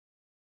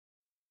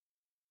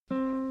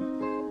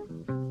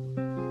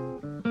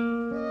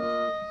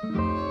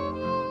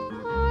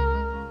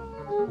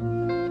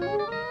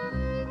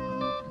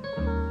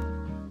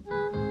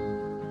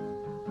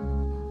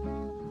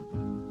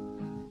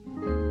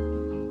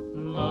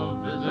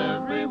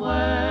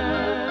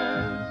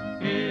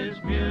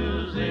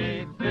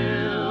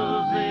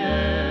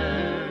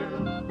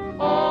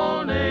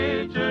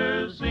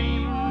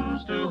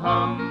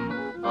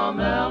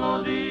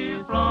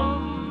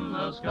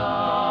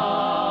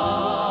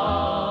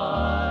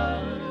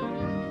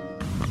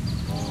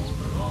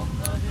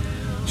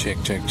Check.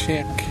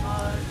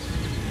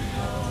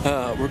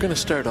 We're going to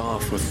start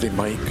off with the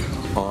mic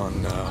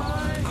on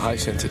high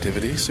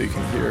sensitivity so you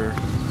can hear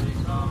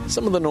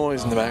some of the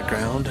noise in the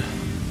background.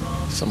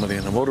 Somebody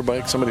on a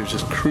motorbike, somebody was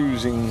just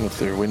cruising with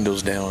their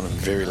windows down and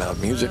very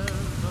loud music,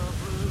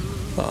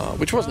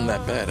 which wasn't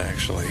that bad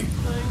actually.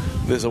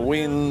 There's a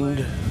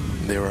wind,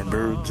 there are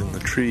birds in the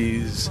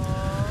trees,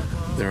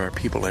 there are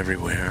people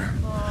everywhere.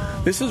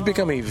 This has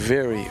become a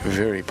very,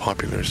 very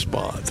popular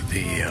spot,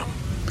 the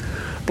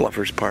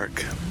Bluffers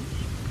Park.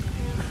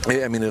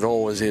 I mean, it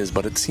always is,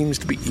 but it seems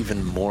to be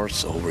even more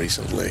so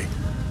recently.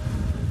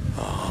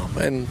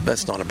 And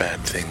that's not a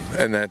bad thing.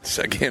 And that's,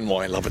 again,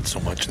 why I love it so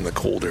much in the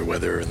colder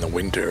weather, in the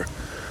winter,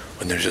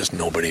 when there's just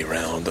nobody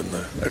around and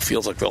it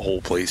feels like the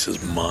whole place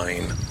is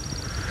mine.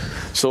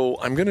 So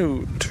I'm going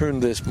to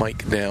turn this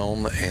mic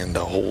down and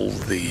hold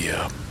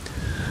the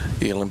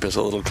Olympus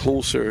a little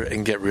closer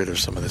and get rid of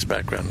some of this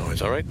background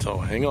noise. All right, so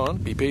hang on,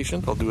 be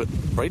patient. I'll do it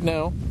right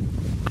now.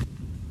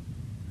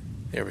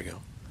 There we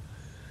go.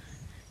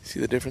 See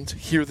the difference?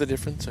 Hear the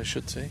difference, I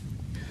should say.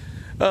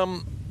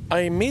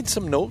 I made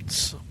some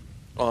notes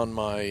on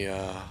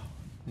my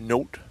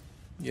note,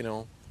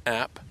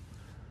 app,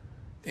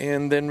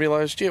 and then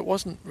realized, it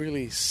wasn't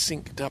really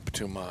synced up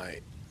to my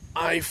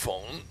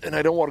iPhone, and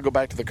I don't want to go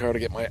back to the car to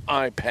get my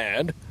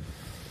iPad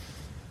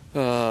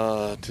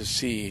to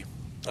see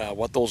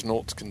what those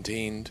notes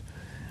contained.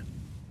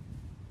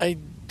 I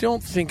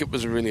don't think it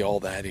was really all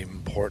that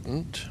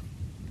important.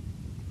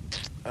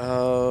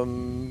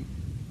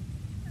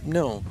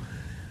 No.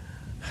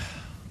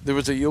 There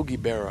was a Yogi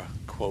Berra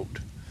quote.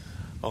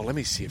 Oh, let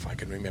me see if I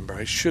can remember.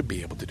 I should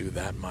be able to do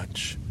that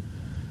much.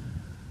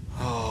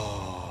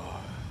 Oh.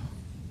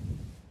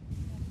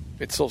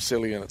 It's so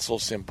silly and it's so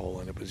simple,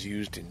 and it was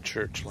used in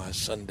church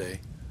last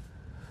Sunday.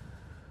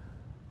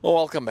 Oh,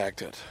 I'll come back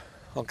to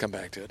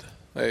it.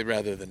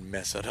 Rather than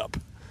mess it up.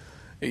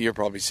 You're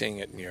probably seeing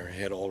it in your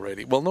head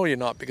already. Well, no, you're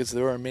not, because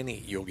there are many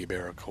Yogi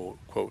Berra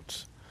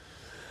quotes.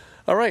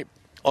 All right.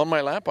 On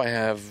my lap, I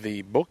have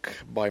the book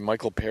by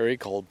Michael Perry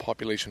called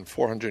Population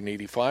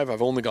 485.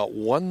 I've only got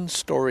one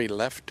story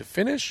left to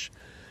finish,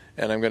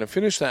 and I'm going to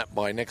finish that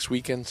by next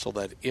weekend so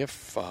that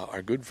if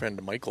our good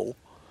friend Michael,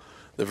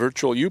 the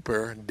virtual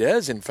Youper,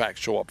 does in fact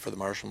show up for the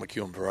Marshall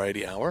McEwen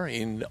Variety Hour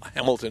in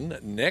Hamilton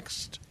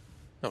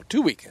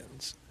 2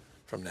 weekends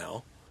from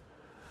now,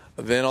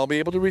 then I'll be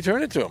able to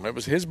return it to him. It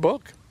was his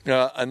book.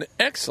 An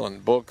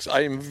excellent book.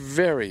 I am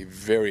very,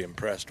 very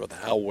impressed with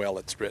how well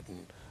it's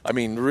written. I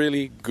mean,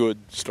 really good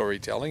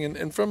storytelling,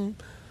 and from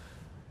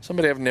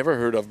somebody I've never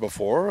heard of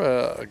before,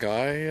 a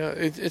guy.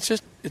 It's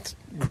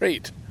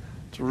great.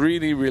 It's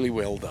really, really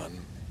well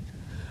done.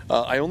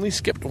 I only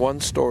skipped one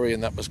story,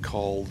 and that was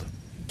called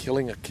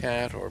Killing a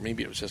Cat, or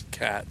maybe it was just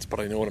cats, but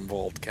I know it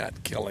involved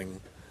cat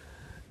killing.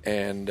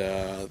 And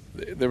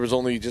there was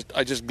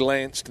I just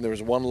glanced, and there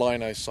was one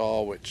line I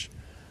saw which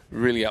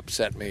really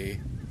upset me,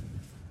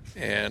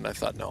 and I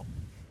thought, no,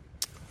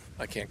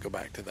 I can't go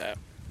back to that.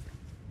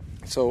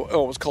 So,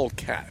 it was called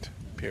Cat,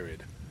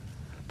 period.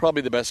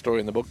 Probably the best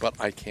story in the book, but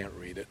I can't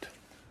read it.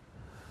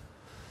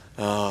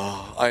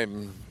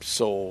 I'm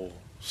so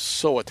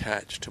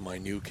attached to my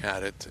new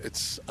cat.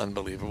 It's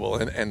unbelievable.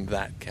 And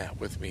that cat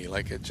with me,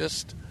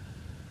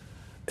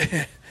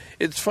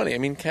 it's funny. I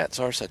mean, cats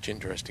are such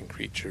interesting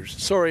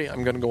creatures. Sorry,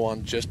 I'm going to go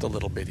on just a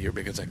little bit here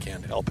because I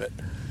can't help it.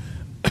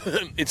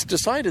 It's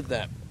decided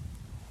that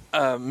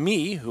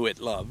me, who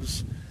it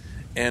loves,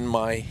 and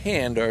my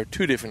hand are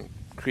two different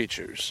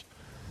creatures.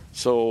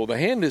 So the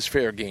hand is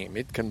fair game.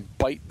 It can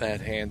bite that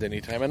hand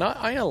anytime, and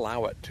I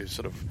allow it to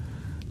sort of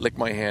lick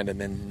my hand and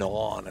then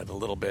gnaw on it a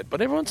little bit.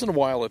 But every once in a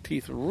while, the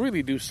teeth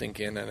really do sink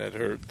in, and it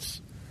hurts.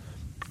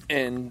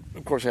 And,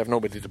 of course, I have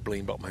nobody to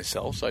blame but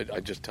myself, so I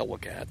just tell the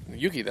cat,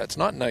 Yuki, that's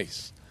not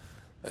nice.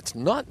 That's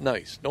not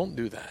nice. Don't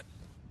do that,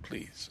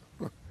 please.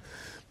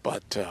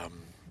 But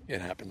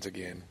it happens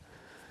again.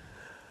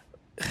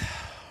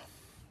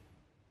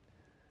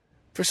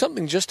 For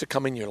something just to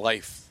come in your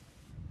life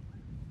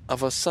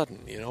of a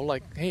sudden,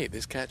 like, hey,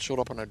 this cat showed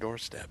up on our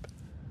doorstep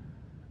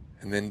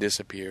and then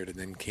disappeared and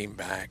then came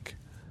back.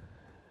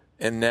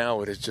 And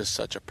now it is just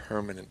such a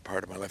permanent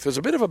part of my life. There's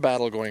a bit of a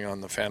battle going on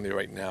in the family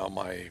right now.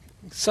 My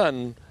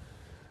son,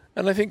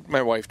 and I think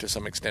my wife to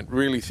some extent,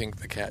 really think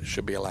the cat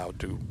should be allowed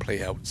to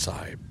play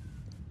outside.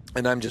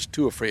 And I'm just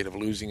too afraid of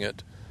losing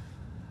it.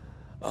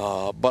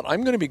 But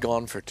I'm going to be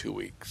gone for 2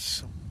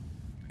 weeks.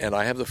 And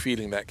I have the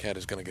feeling that cat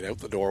is going to get out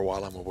the door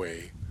while I'm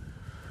away.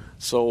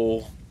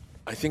 So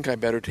I think I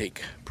better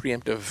take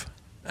preemptive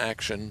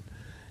action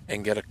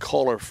and get a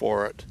collar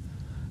for it.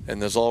 And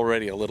there's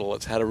already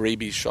it's had a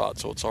rabies shot,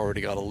 so it's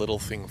already got a little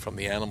thing from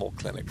the animal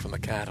clinic, from the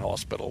cat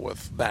hospital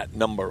with that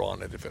number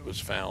on it if it was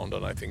found.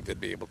 And I think they'd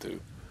be able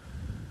to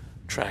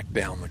track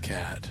down the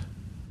cat.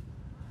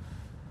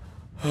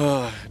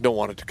 Don't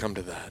want it to come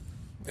to that.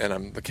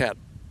 And the cat,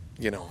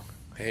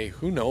 hey,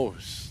 who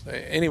knows?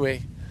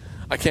 Anyway,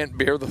 I can't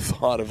bear the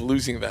thought of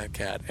losing that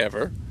cat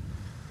ever.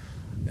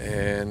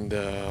 And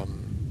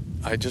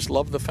I just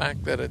love the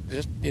fact that it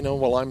just,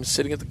 while I'm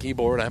sitting at the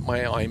keyboard at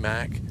my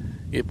iMac,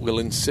 it will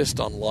insist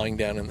on lying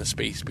down in the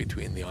space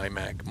between the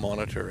iMac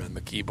monitor and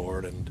the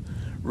keyboard and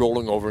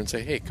rolling over and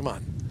say, hey, come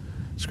on,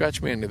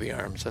 scratch me under the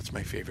arms. That's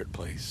my favorite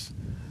place.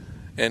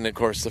 And, of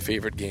course, the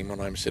favorite game when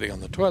I'm sitting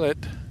on the toilet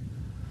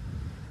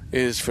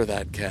is for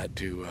that cat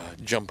to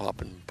jump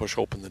up and push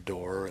open the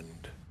door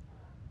and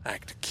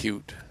act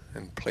cute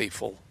and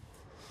playful.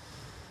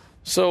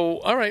 So,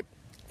 all right,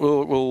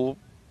 we'll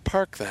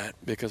park that,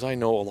 because I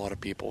know a lot of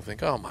people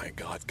think, oh, my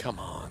God, come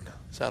on.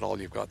 Is that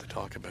all you've got to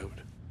talk about?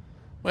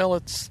 Well,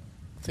 it's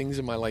things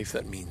in my life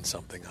that mean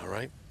something, all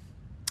right?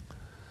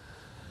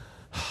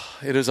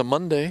 It is a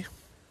Monday.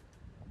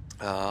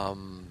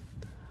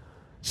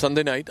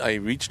 Sunday night, I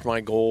reached my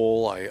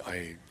goal.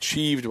 I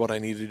achieved what I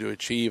needed to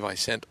achieve. I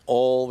sent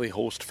all the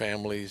host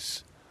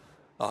families,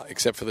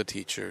 except for the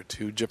teacher,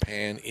 to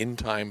Japan in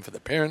time for the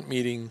parent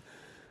meeting.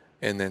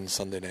 And then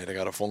Sunday night, I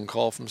got a phone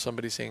call from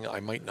somebody saying I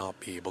might not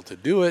be able to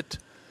do it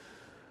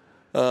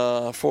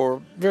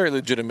for very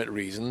legitimate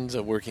reasons,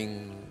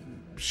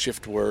 working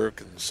shift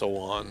work and so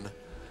on.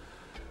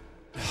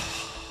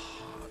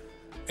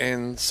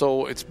 And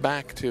so it's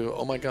back to,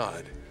 oh my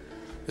God,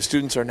 the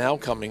students are now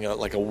coming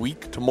like a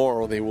week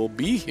tomorrow. They will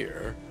be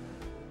here.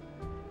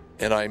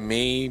 And I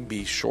may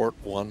be short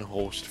one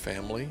host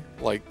family.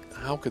 Like,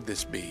 how could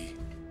this be?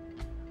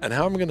 And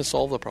how am I going to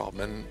solve the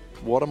problem? And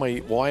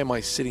why am I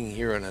sitting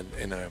here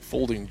in a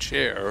folding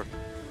chair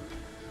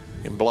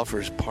in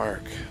Bluffers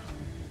Park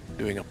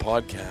doing a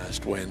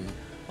podcast when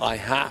I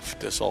have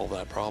to solve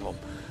that problem?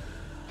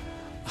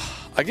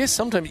 I guess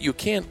sometimes you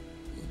can't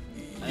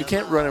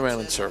run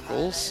around in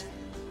circles.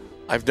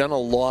 I've done a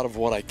lot of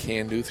what I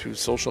can do through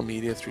social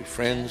media, through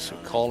friends, through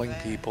calling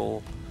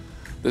people.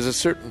 There's a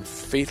certain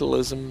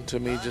fatalism to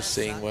me, just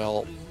saying,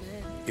 well,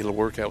 it'll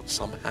work out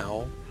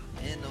somehow.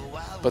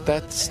 But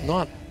that's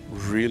not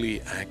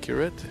really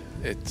accurate.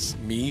 It's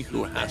me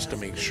who has to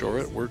make sure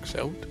it works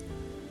out.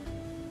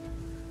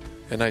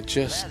 And I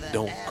just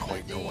don't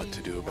quite know what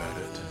to do about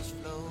it.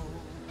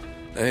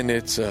 And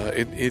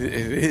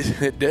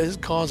it does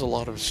cause a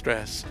lot of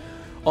stress.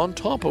 On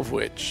top of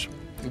which,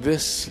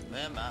 this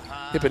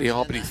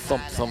hippity-hoppity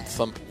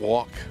thump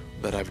walk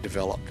that I've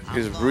developed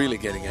is really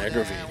getting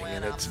aggravating,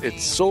 and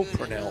it's so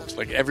pronounced.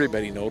 Like,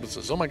 everybody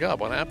notices, oh my God,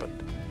 what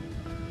happened?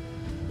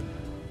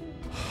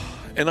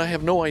 And I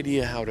have no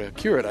idea how to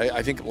cure it.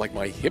 I think like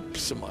my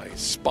hips and my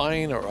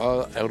spine are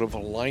out of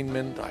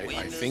alignment. I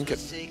think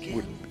it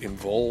would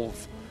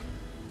involve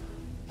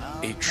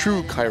a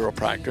true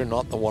chiropractor,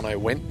 not the one I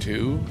went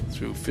to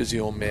through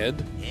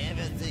PhysioMed.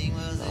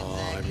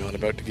 I'm not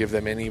about to give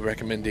them any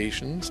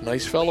recommendations.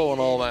 Nice fellow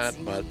and all that,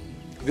 but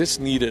this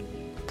needed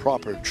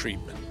proper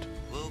treatment.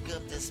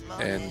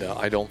 And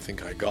I don't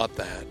think I got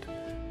that.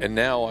 And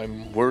now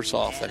I'm worse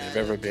off than I've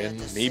ever been.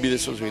 Maybe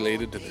this was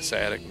related to the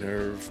sciatic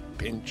nerve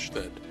pinch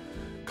that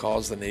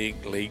caused the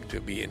leg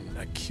to be in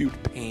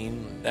acute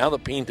pain. Now the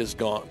pain is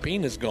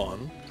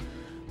gone,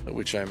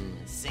 which I'm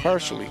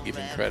partially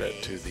giving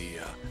credit to the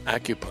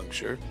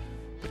acupuncture,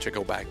 which I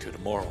go back to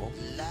tomorrow.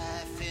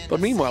 But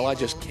meanwhile, I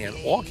just can't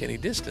walk any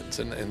distance,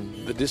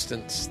 and the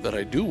distance that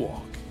I do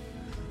walk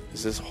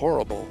is this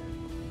horrible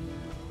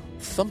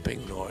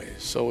thumping noise.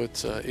 So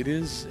it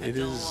is a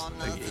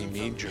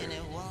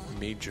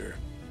major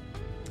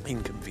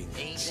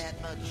inconvenience.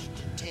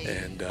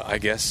 And I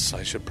guess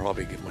I should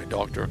probably give my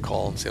doctor a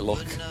call and say,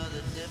 look,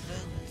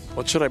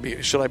 what should I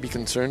be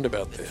concerned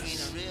about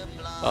this?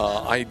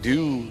 I've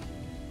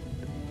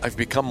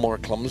become more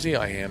clumsy.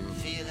 I am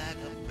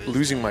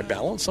losing my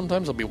balance.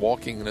 Sometimes I'll be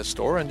walking in a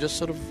store and just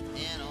sort of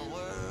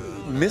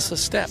miss a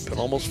step and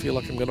almost feel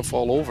like I'm going to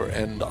fall over.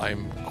 And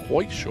I'm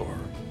quite sure,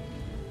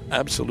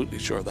 absolutely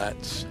sure,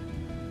 that's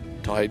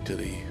tied to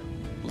the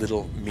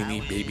little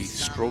mini baby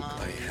stroke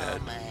I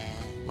had.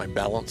 My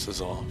balance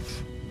is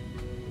off.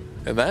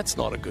 And that's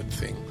not a good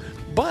thing.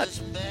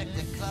 But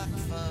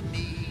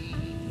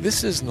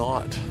this is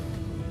not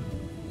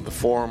the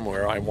forum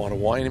where I want to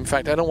whine. In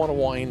fact, I don't want to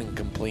whine and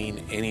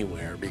complain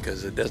anywhere,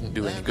 because it doesn't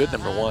do any good,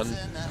 number one.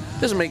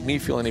 It doesn't make me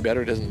feel any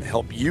better. It doesn't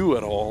help you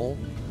at all.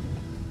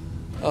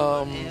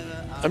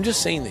 I'm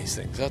just saying these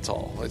things, that's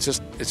all. It's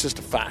just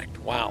a fact.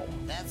 Wow.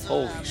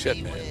 Holy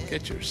shit, man.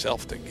 Get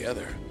yourself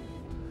together.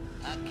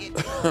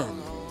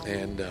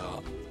 And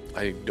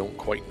I don't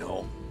quite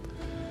know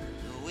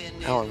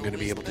how I'm going to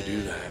be able to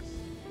do that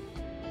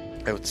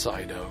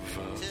outside of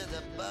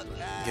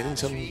getting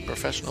some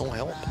professional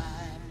help.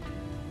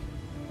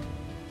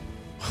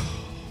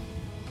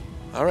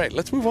 All right,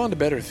 let's move on to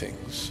better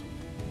things.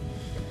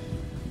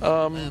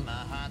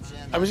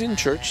 I was in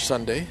church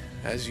Sunday,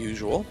 as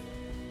usual.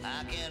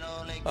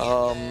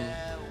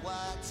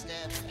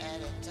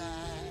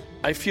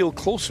 I feel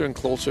closer and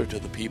closer to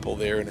the people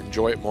there and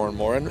enjoy it more and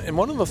more. And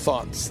one of the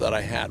thoughts that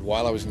I had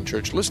while I was in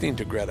church listening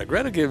to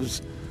Greta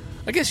gives,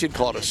 I guess you'd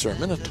call it a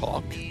sermon, a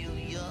talk.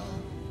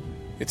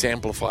 It's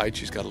amplified.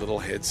 She's got a little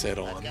headset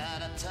on.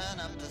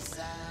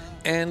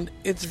 And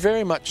it's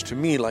very much, to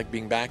me, like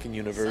being back in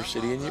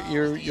university, and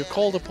you're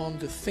called upon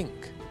to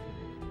think,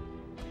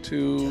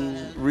 to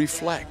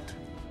reflect,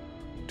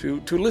 to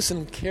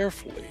listen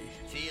carefully,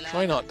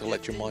 Try not to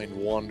let your mind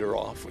wander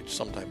off, which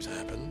sometimes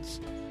happens.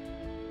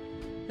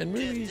 And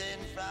really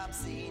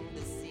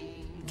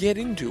get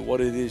into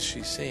what it is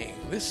she's saying.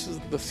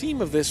 The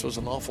theme of this was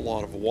an awful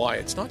lot of why.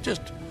 It's not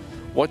just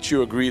what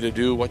you agree to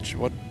do, what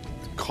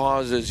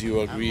causes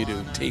you agree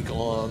to take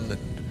on,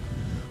 and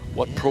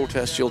what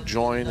protests you'll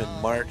join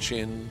and march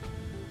in,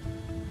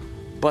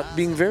 but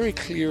being very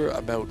clear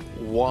about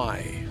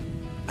why.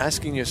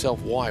 Asking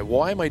yourself why.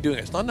 Why am I doing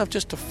it? It's not enough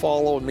just to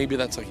follow, and maybe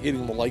that's like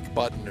hitting the like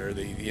button or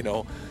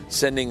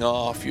sending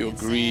off. You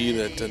agree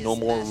that no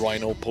more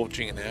rhino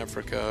poaching in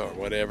Africa or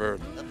whatever.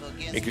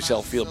 Make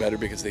yourself feel better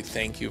because they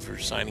thank you for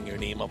signing your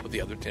name up with the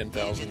other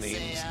 10,000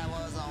 names.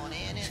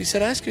 She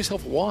said, ask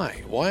yourself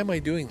why. Why am I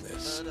doing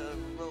this?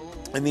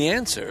 And the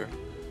answer,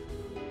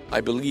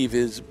 I believe,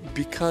 is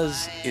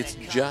because it's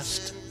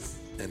just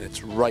and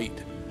it's right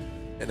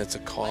and it's a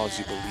cause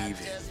you believe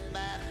in.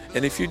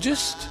 And if you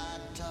just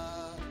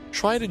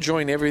try to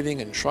join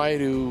everything and try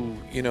to,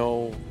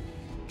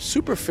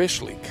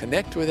 superficially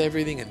connect with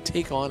everything and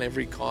take on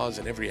every cause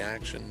and every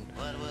action,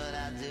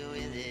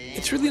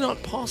 it's really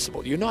not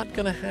possible. You're not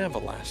going to have a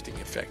lasting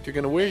effect. You're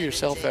going to wear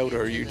yourself out,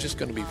 or you're just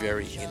going to be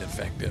very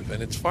ineffective.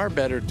 And it's far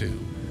better to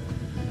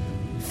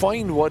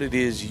find what it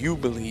is you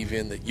believe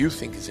in that you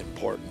think is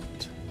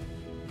important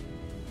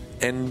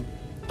and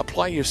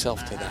apply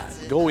yourself to that.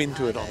 Go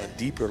into it on a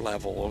deeper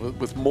level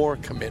with more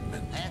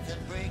commitment.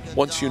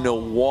 Once you know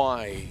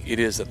why it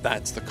is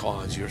that's the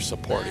cause you're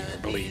supporting or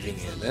believing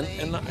in.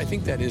 And I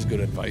think that is good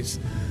advice.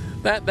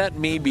 That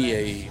may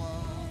be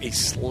a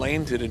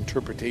slanted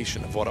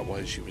interpretation of what it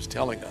was she was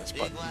telling us,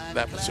 but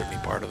that was certainly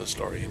part of the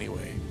story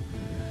anyway.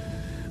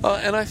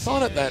 And I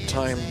thought at that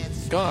time,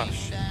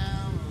 gosh,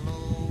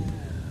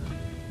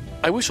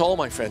 I wish all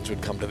my friends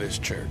would come to this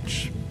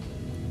church.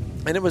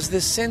 And it was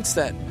this sense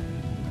that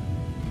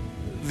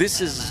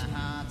this is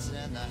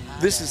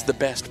the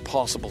best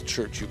possible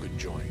church you could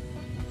join.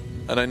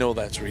 And I know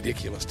that's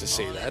ridiculous to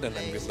say that, and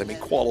let me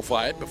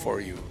qualify it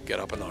before you get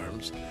up in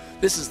arms.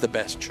 This is the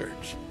best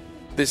church.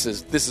 This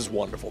is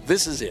wonderful.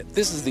 This is it.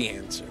 This is the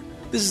answer.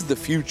 This is the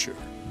future.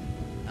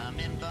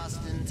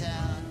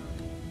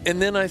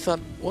 And then I thought,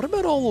 what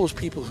about all those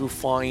people who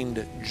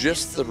find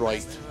just the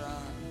right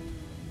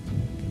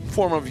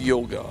form of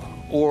yoga,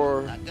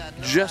 or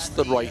just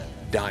the right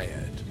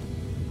diet,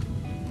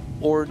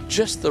 or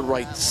just the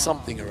right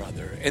something or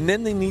other, and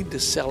then they need to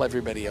sell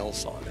everybody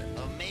else on it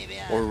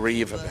or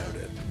rave about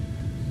it?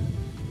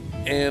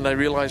 And I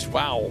realized,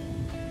 wow,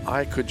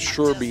 I could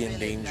sure be in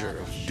danger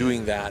of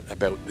doing that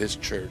about this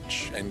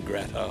church and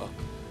Greta,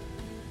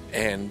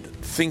 and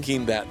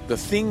thinking that the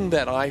thing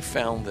that I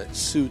found that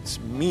suits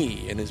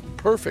me and is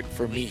perfect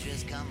for me,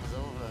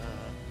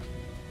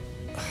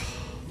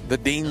 the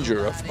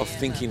danger of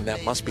thinking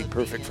that must be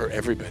perfect for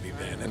everybody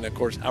then. And of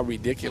course, how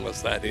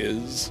ridiculous that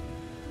is.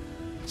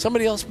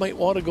 Somebody else might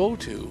want to go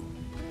to,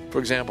 for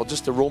example,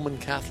 just a Roman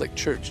Catholic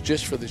church,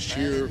 just for the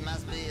sheer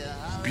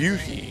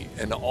beauty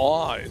and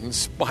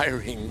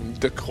awe-inspiring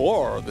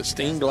decor, the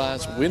stained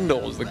glass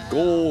windows, the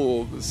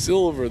gold, the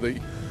silver, the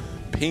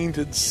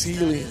painted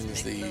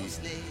ceilings,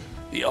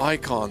 the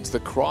icons, the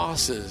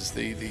crosses,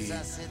 the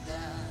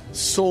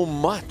so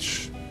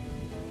much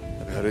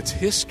about its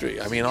history.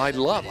 I mean, I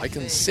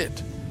can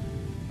sit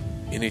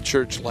in a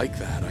church like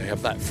that. I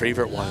have that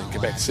favorite one in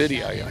Quebec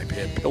City I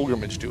pay a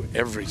pilgrimage to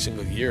every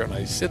single year, and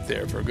I sit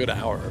there for a good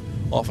hour,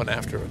 often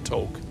after a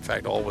toke. In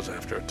fact, always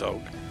after a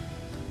toke.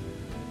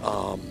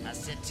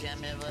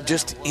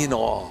 Just in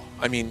awe.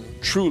 I mean,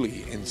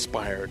 truly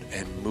inspired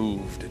and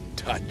moved and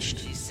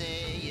touched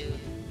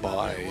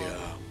by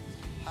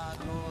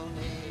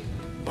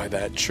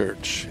that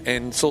church.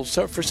 And so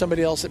for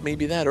somebody else it may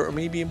be that, or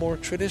maybe a more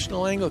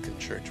traditional Anglican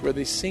church where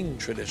they sing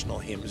traditional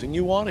hymns and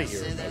you want to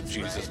hear about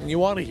Jesus and you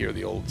want to hear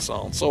the old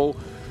songs. So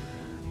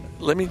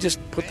let me just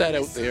put that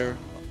out there.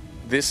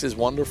 This is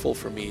wonderful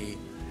for me,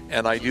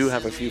 and I do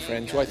have a few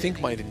friends who I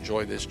think might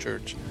enjoy this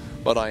church,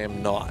 but I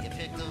am not,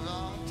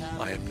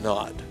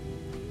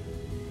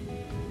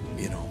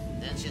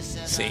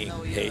 saying,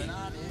 hey,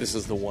 this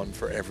is the one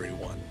for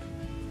everyone.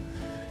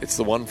 It's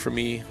the one for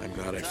me. I'm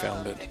glad I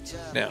found it.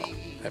 Now,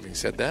 having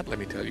said that, let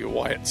me tell you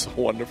why it's so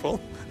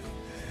wonderful.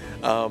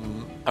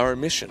 Our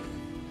mission.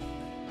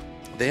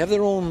 They have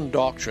their own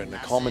doctrine, a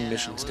common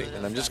mission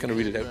statement. I'm just going to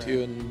read it out to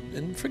you,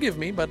 and forgive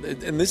me,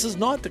 and this is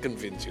not to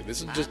convince you.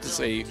 This is just to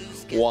say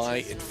why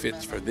it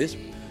fits for this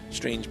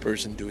strange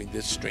person doing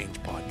this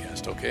strange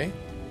podcast, okay?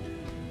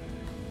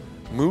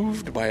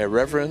 Moved by a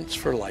reverence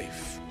for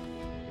life,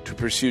 to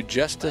pursue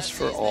justice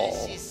for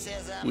all,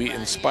 we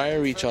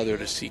inspire each other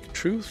to seek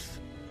truth,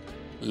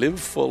 live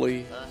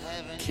fully,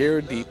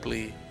 care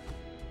deeply,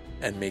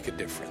 and make a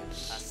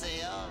difference.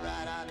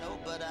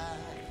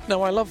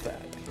 Now, I love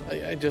that.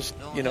 I just,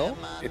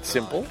 it's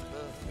simple,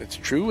 it's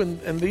true,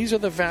 and these are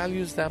the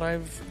values that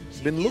I've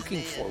been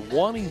looking for,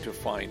 wanting to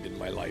find in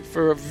my life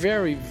for a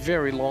very,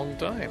 very long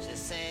time.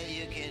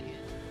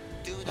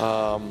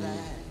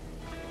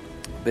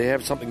 They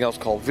have something else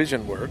called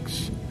Vision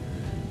Works,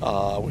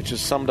 which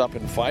is summed up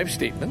in 5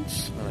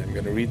 statements. And I'm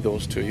going to read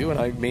those to you. And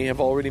I may have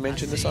already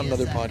mentioned this on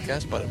another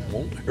podcast, but it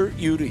won't hurt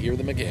you to hear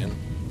them again.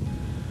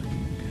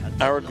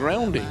 Our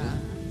grounding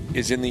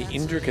is in the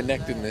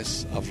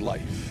interconnectedness of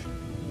life.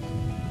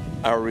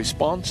 Our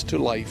response to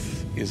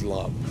life is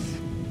love.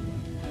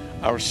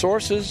 Our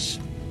sources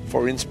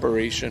for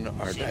inspiration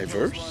are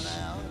diverse.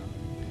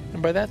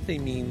 And by that they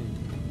mean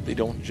they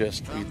don't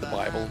just read the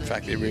Bible. In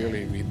fact, they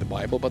rarely read the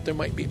Bible, but there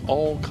might be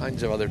all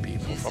kinds of other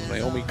people, from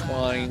Naomi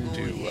Klein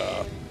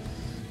to,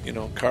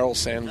 Carl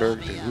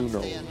Sandburg to who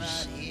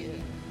knows.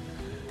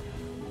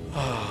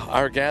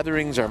 Our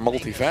gatherings are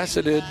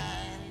multifaceted.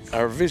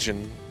 Our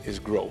vision is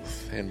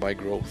growth. And by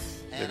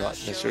growth, they're not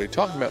necessarily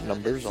talking about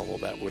numbers, although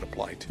that would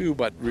apply too,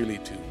 but really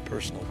to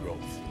personal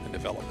growth and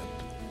development.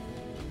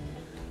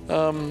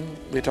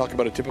 They talk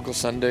about a typical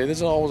Sunday.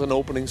 There's always an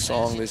opening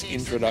song, there's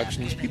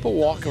introductions. People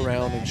walk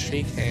around and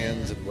shake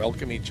hands and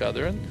welcome each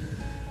other. And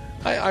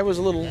I was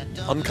a little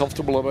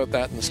uncomfortable about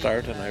that in the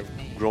start, and I've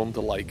grown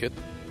to like it.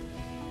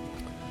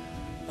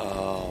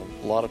 A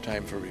lot of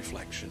time for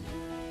reflection.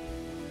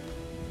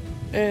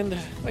 And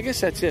I guess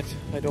that's it.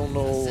 I don't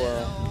know.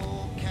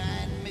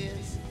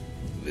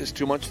 There's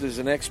too much. There's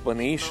an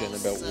explanation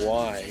about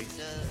why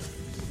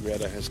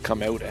Greta has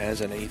come out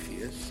as an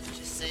atheist.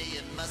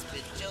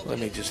 Let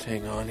me just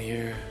hang on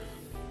here.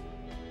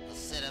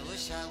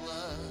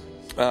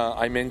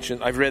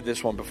 I've read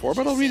this one before,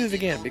 but I'll read it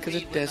again because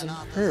it doesn't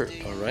hurt,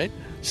 all right?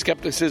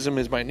 Skepticism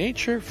is my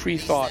nature. Free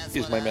thought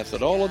is my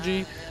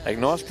methodology.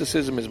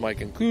 Agnosticism is my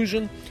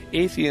conclusion.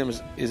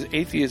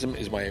 Atheism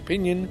is my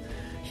opinion.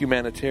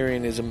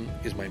 Humanitarianism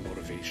is my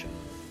motivation.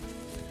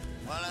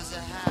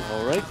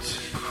 All right.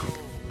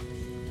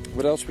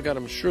 What else we got?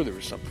 I'm sure there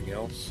was something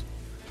else.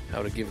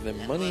 How to give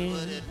them money.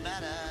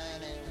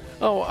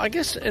 Oh, I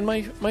guess, and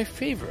my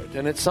favorite,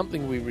 and it's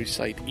something we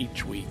recite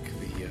each week.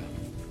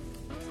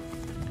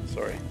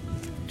 Sorry.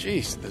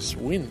 Jeez, this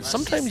wind.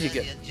 Sometimes you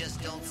get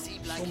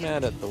so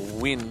mad at the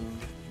wind,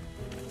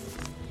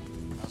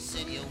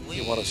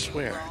 you want to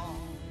swear.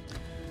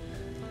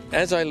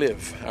 As I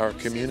live, our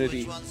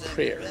community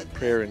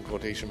prayer in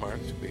quotation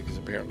marks, because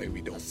apparently we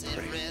don't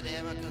pray.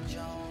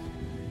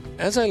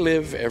 As I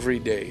live every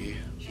day,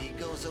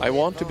 I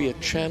want to be a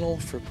channel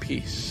for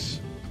peace.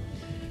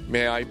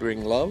 May I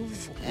bring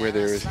love where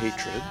there is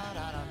hatred,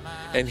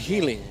 and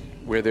healing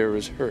where there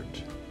is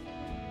hurt,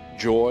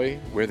 joy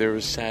where there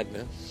is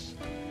sadness,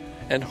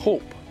 and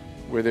hope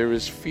where there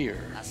is fear.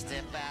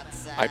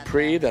 I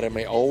pray that I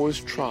may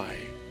always try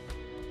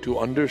to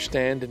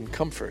understand and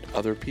comfort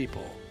other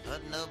people,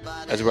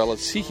 as well as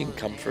seeking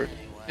comfort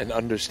and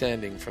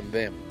understanding from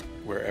them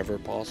wherever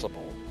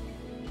possible.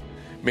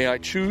 May I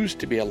choose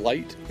to be a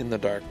light in the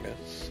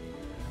darkness,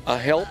 a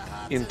help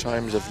in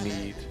times of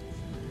need,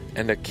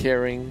 and a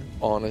caring,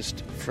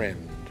 honest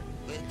friend.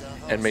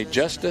 And may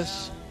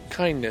justice,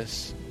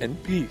 kindness,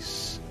 and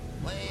peace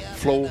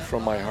flow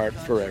from my heart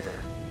forever.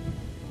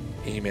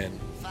 Amen.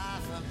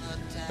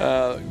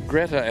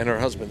 Greta and her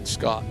husband,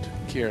 Scott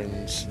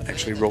Cairns,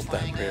 actually wrote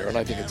that prayer, and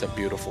I think it's a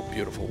beautiful,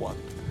 beautiful one.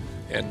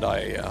 And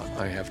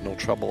I have no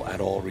trouble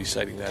at all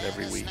reciting that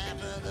every week.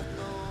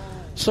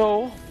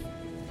 So,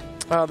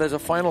 there's a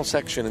final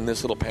section in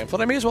this little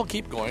pamphlet. I may as well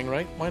keep going,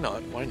 right? Why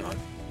not?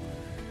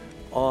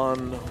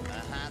 On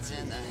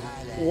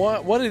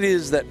what it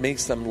is that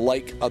makes them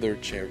like other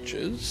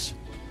churches,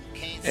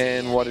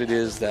 and what it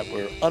is that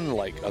we're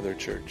unlike other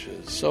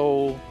churches.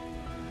 So,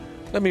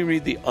 let me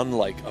read the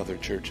unlike other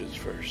churches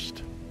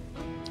first.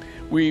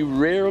 We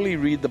rarely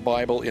read the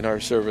Bible in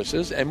our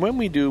services, and when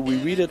we do, we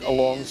read it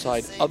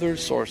alongside other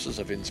sources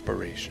of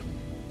inspiration.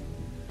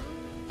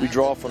 We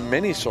draw from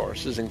many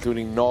sources,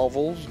 including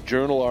novels,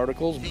 journal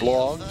articles,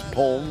 blogs,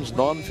 poems,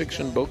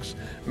 non-fiction books,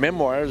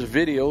 memoirs,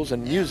 videos,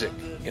 and music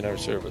in our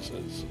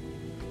services.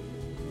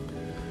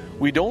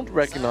 We don't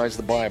recognize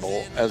the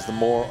Bible as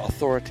more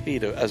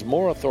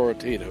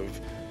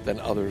authoritative than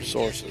other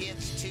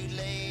sources.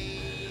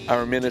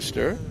 Our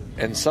minister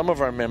and some of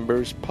our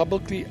members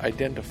publicly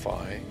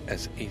identify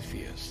as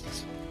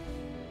atheists.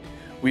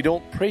 We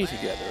don't pray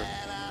together,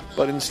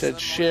 but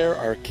instead share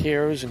our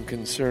cares and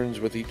concerns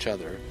with each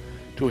other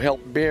to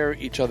help bear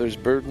each other's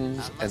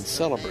burdens and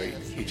celebrate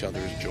each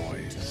other's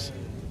joys.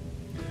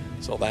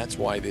 So that's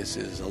why this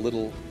is a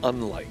little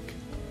unlike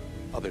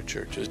other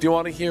churches. Do you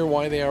want to hear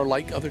why they are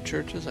like other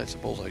churches? I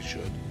suppose I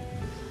should.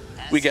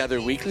 We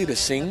gather weekly to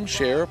sing,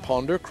 share,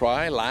 ponder,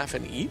 cry, laugh,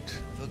 and eat.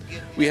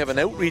 We have an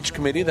outreach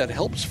committee that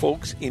helps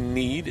folks in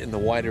need in the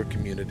wider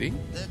community.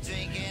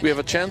 We have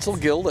a chancel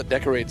guild that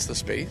decorates the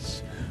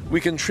space.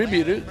 We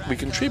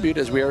contribute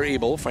as we are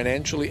able,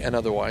 financially and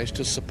otherwise,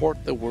 to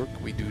support the work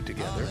we do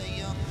together.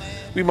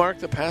 We mark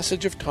the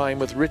passage of time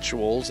with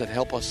rituals that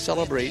help us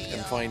celebrate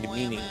and find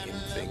meaning in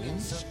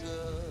things.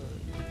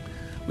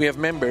 We have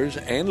members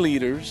and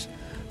leaders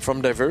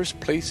from diverse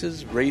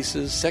places,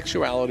 races,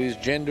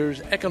 sexualities,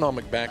 genders,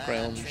 economic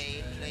backgrounds,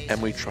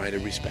 and we try to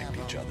respect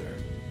each other.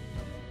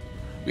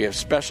 We have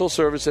special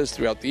services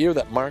throughout the year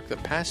that mark the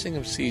passing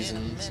of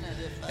seasons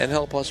and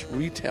help us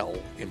retell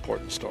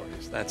important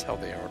stories. That's how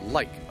they are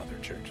like other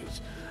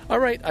churches. All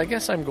right, I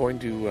guess I'm going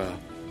to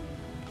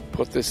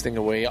put this thing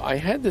away. I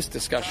had this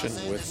discussion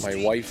with my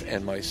wife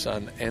and my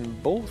son,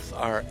 and both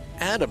are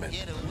adamant,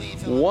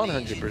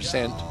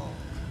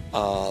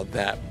 100%,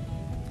 that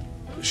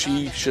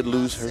she should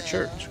lose her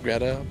church.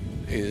 Greta,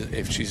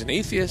 if she's an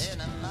atheist,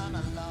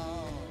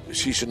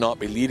 she should not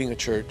be leading a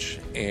church,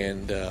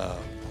 and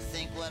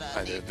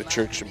either the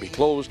church should be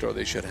closed or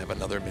they should have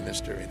another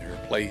minister in her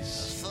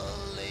place.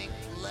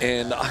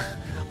 And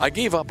I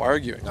gave up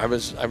arguing. I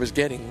was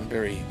getting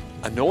very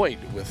annoyed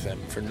with them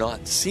for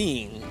not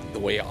seeing the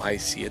way I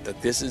see it,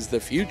 that this is the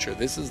future,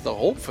 this is the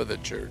hope for the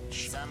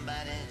church.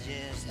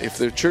 If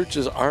the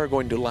churches are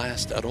going to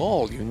last at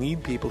all, you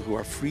need people who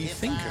are free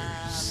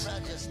thinkers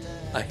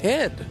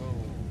ahead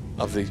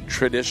of the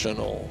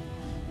traditional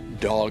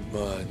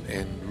dogma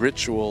and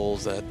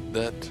rituals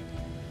that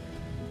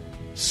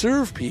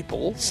serve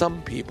people,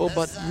 some people,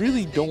 but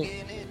really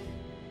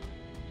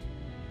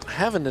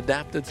haven't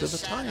adapted to the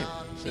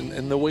times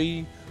and the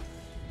way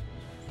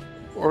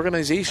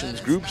organizations,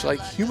 groups like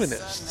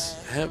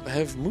humanists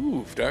have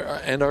moved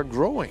and are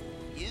growing.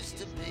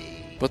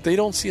 But they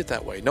don't see it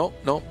that way.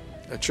 No.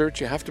 A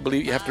church, you have to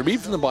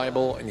read from the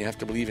Bible, and you have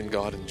to believe in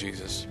God and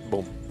Jesus.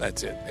 Boom.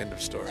 That's it. End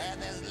of story.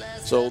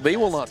 So they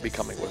will not be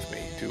coming with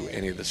me to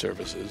any of the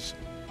services,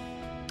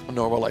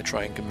 nor will I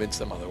try and convince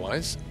them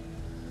otherwise.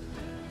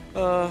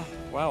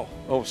 Wow.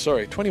 Oh,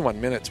 sorry. 21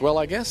 minutes. Well,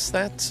 I guess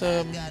that's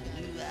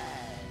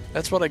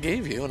what I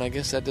gave you, and I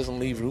guess that doesn't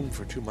leave room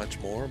for too much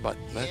more, but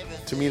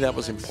to me that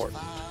was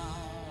important.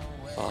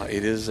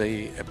 It is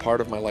a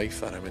part of my life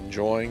that I'm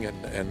enjoying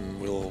and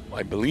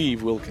I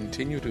believe will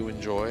continue to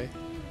enjoy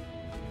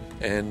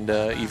and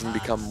even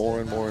become more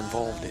and more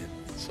involved in.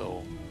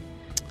 So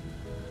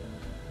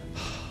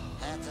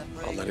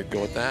I'll let it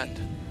go at that.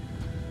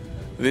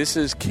 This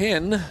is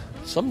Ken,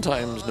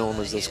 sometimes known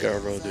as the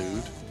Scarborough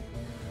Dude.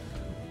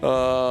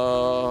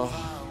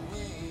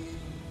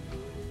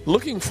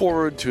 Looking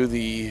forward to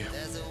the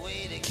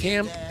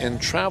camp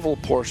and travel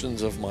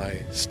portions of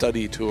my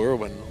study tour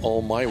when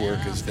all my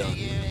work is done,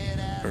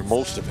 or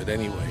most of it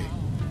anyway.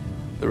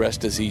 The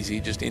rest is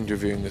easy, just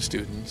interviewing the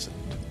students and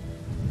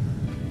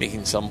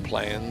making some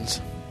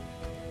plans,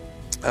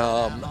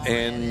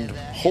 and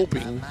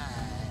hoping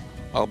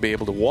I'll be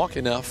able to walk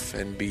enough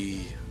and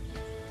be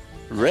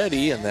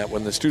ready, and that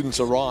when the students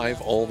arrive,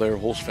 all their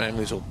host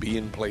families will be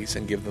in place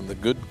and give them the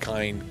good,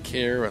 kind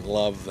care and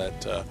love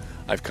that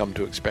I've come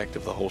to expect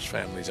of the host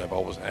families I've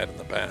always had in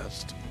the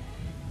past.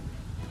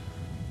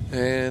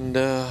 And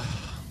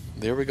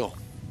there we go.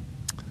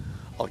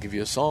 I'll give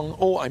you a song.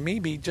 Oh, I may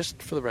be,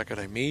 just for the record,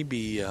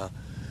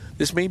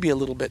 this may be a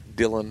little bit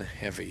Dylan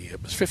heavy.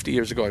 It was 50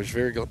 years ago. I was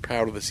very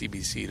proud of the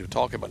CBC to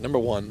talk about, number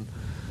one,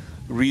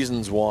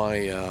 reasons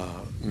why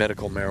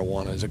medical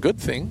marijuana is a good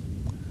thing.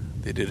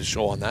 They did a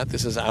show on that.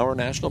 This is our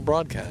national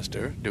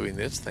broadcaster doing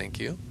this. Thank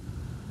you.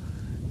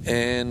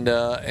 And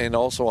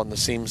also on the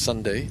same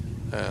Sunday,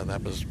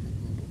 that was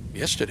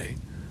yesterday,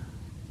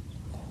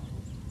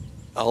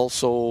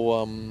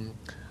 also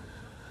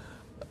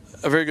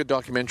a very good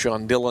documentary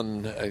on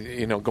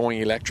Dylan, going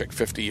electric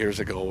 50 years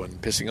ago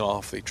and pissing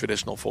off the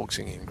traditional folk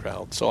singing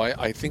crowd. So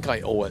I think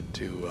I owe it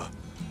to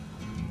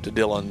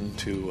Dylan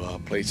to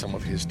play some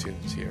of his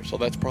tunes here. So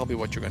that's probably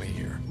what you're going to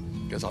hear,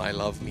 because I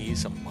love me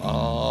some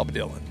Bob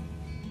Dylan.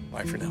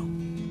 Bye for now.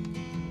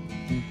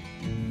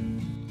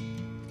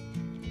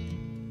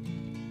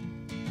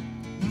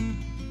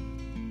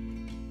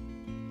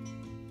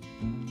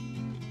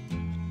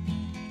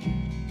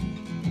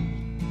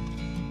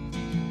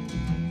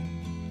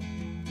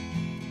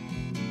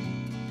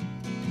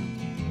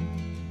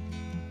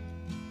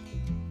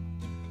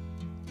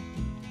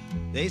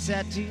 They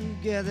sat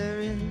together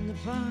in the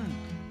park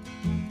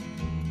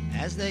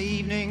as the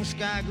evening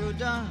sky grew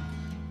dark.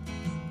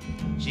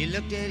 She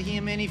looked at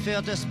him and he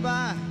felt a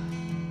spark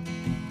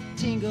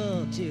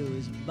tingle to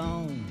his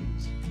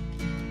bones.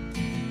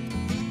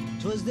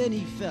 'Twas then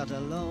he felt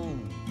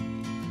alone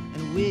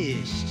and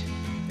wished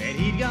that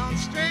he'd gone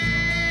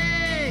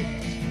straight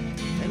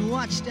and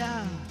watched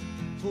out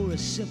for a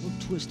simple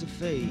twist of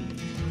fate.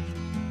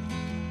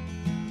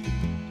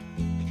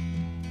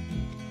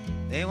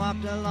 They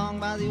walked along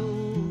by the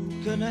old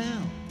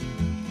canal,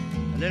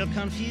 a little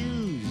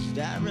confused,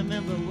 I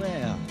remember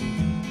well,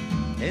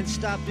 and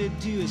stopped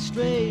into a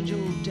strange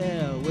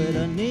hotel with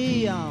a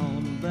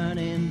neon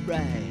burning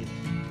bright.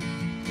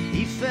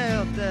 He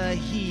felt the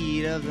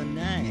heat of the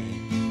night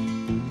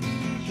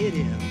hit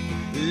him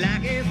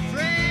like a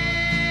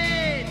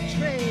freight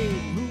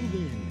train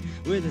moving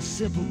with a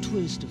simple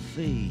twist of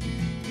fate.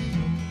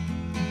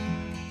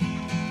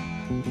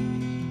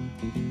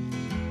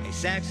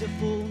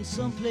 Saxophone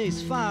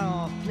someplace far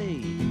off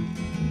played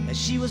as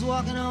she was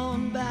walking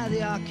on by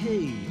the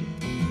arcade,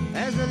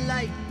 as the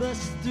light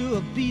bust through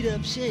a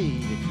beat-up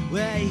shade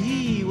where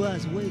he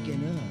was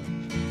waking up.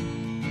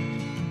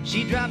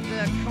 She dropped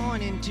a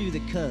coin into the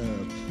cup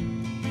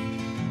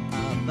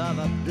above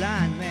a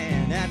blind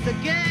man at the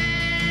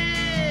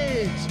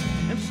gates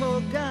and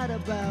forgot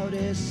about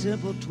a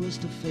simple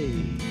twist of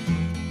fate.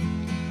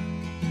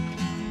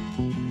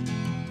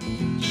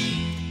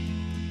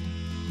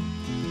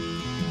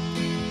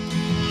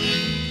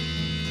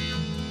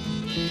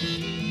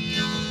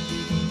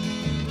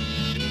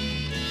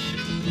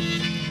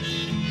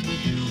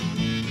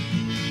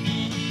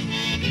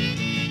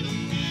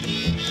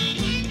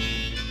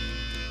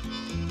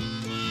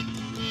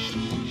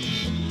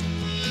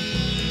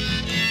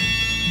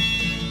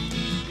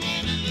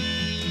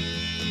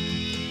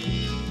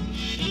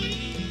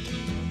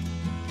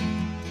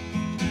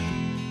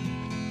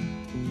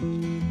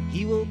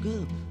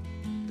 woke up,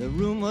 the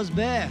room was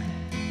bare.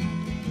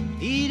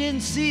 He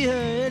didn't see her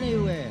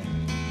anywhere.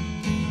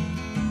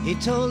 He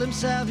told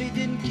himself he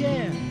didn't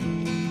care.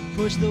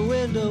 Pushed the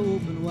window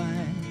open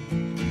wide.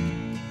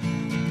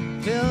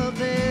 Felt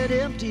that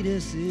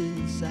emptiness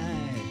inside,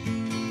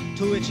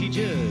 to which he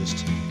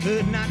just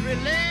could not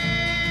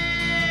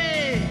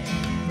relate.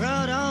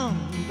 Brought on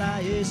by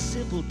a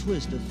simple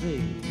twist of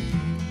fate.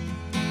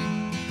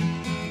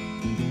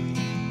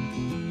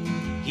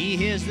 He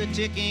hears the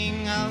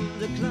ticking of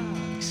the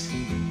clocks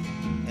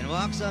and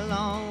walks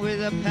along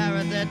with a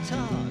parrot that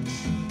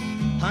talks.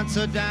 Hunts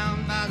her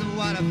down by the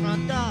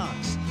waterfront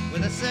docks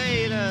where the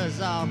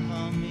sailors all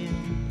come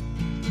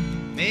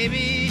in.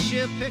 Maybe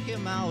she'll pick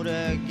him out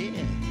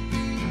again.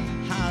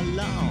 How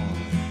long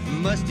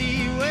must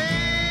he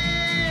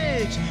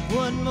wait?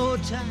 One more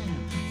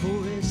time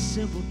for a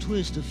simple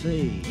twist of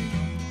fate.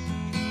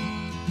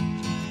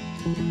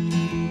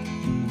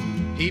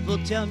 People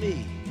tell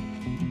me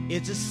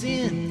it's a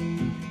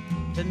sin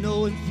to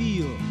know and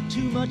feel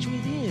too much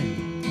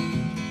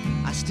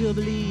within. I still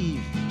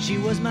believe she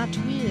was my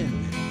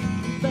twin,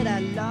 but I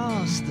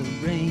lost the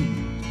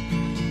rain.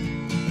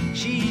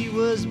 She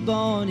was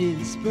born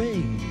in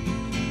spring,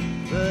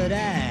 but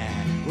I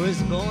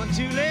was born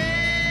too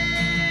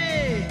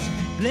late.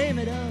 Blame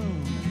it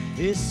on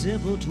this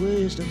simple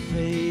twist of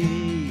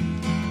fate.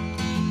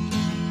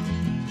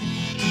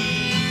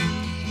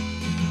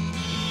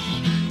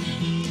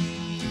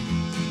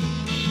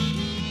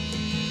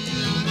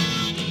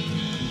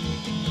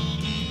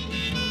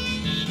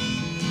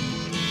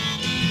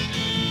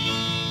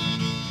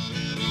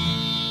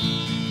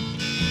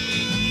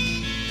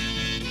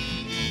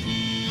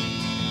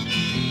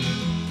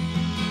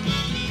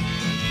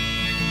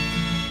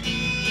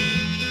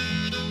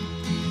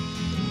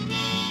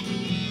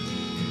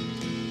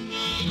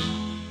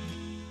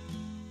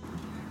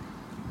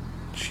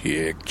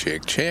 Check,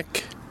 check,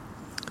 check.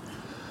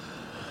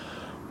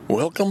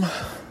 Welcome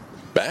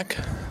back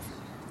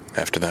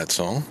after that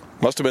song.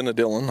 Must have been a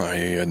Dylan.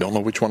 I don't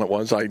know which one it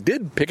was. I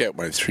did pick out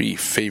my 3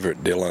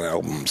 favorite Dylan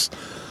albums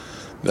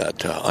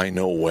that I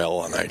know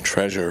well and I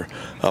treasure.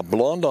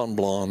 Blonde on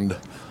Blonde,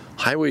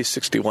 Highway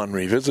 61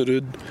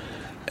 Revisited,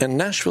 and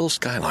Nashville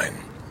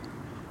Skyline.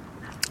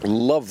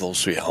 Love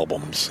those 3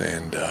 albums.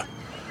 And, of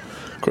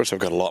course, I've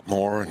got a lot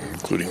more,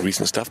 including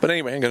recent stuff. But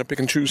anyway, I'm going to pick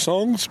and choose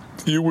songs.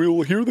 You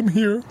will hear them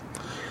here.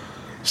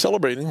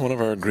 Celebrating one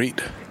of our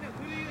great...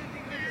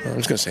 I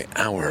was going to say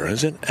our.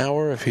 Is it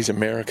our? If he's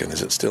American,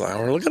 is it still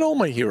our? Look at all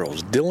my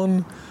heroes.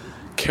 Dylan,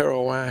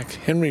 Kerouac,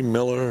 Henry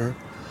Miller,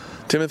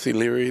 Timothy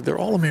Leary. They're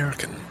all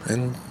American.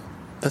 And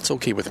that's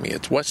okay with me.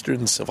 It's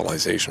Western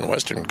civilization,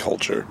 Western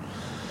culture,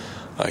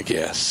 I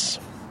guess.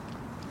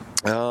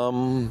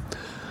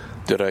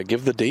 Did I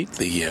give the date?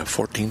 The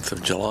 14th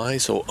of July.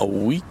 So a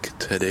week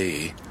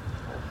today,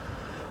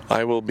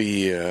 I will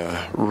be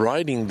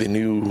riding the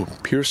new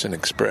Pearson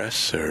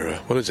Express, or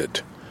what is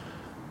it?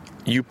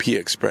 UP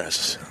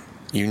Express,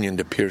 Union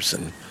to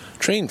Pearson,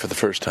 train for the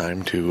first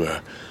time to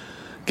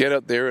get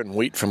out there and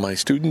wait for my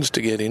students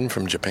to get in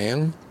from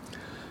Japan,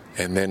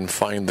 and then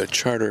find the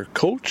charter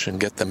coach and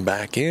get them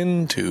back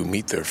in to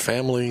meet their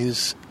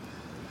families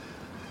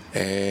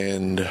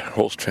and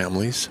host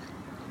families.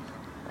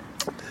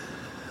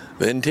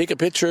 Then take a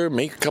picture,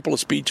 make a couple of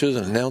speeches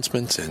and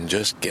announcements, and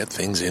just get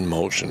things in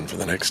motion for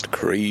the next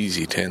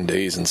crazy 10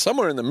 days. And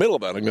somewhere in the middle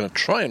of that, I'm going to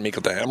try and make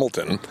it to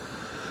Hamilton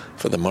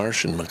for the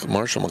Marshall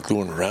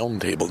McLuhan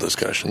Roundtable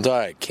discussions.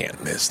 I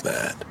can't miss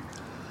that.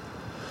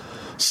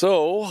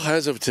 So,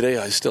 as of today,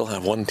 I still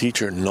have one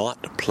teacher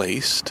not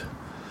placed,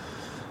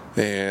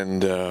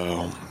 and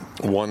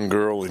one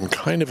girl in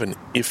kind of an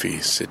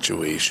iffy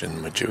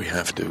situation, which we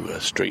have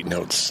to straighten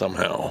out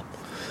somehow.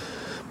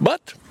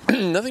 But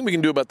nothing we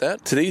can do about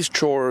that. Today's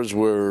chores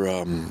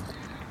were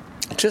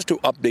just to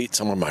update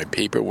some of my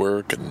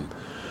paperwork and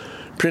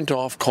print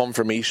off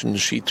confirmation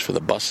sheets for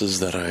the buses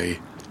that I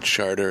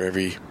charter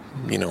every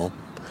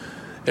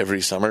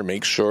summer.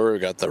 Make sure I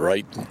got the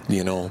right,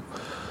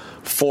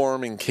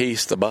 form in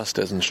case the bus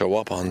doesn't show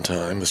up on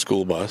time, the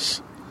school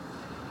bus.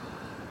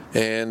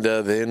 And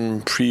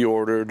then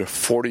pre-ordered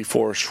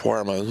 44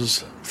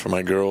 shawarmas for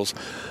my girls.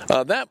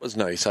 That was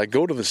nice. I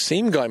go to the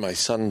same guy my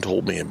son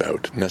told me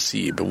about,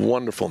 Nasib, a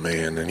wonderful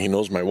man, and he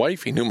knows my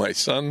wife. He knew my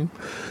son.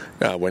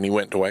 When he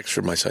went to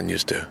Wexford, my son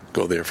used to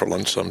go there for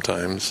lunch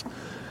sometimes.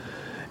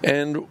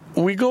 And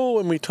we go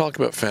and we talk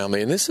about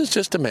family, and this is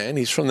just a man.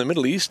 He's from the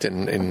Middle East,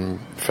 and in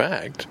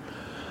fact,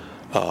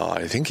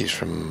 I think he's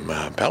from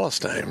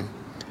Palestine.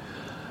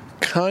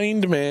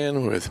 Kind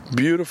man with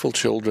beautiful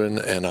children,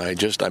 and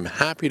I'm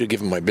happy to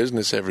give him my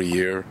business every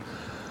year.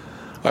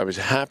 I was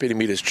happy to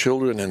meet his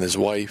children and his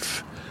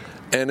wife,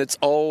 and it's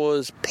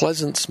always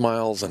pleasant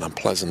smiles and a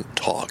pleasant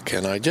talk,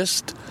 and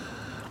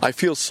I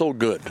feel so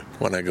good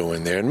when I go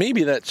in there. And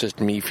maybe that's just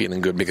me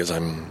feeling good because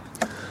I'm,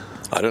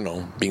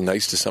 being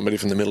nice to somebody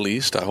from the Middle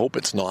East. I hope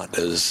it's not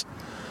as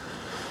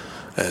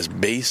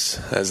base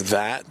as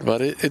that,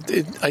 but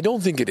I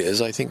don't think it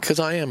is. I think because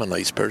I am a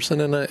nice person,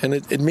 and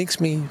it makes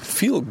me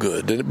feel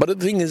good. But the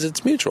thing is,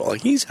 it's mutual.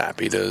 Like, he's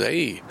happy to,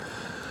 hey,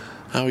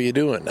 how are you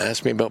doing?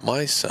 Ask me about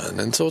my son.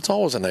 And so it's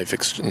always a nice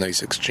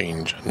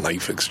exchange.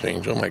 Knife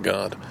exchange, oh my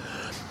God.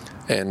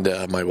 And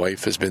my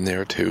wife has been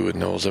there too and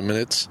knows him. And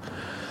it's...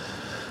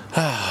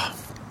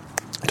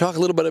 Talk a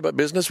little bit about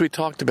business. We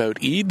talked about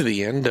Eid,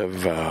 the end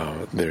of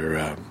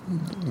their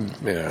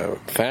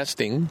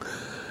fasting.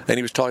 And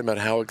he was talking about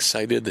how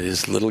excited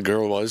his little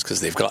girl was because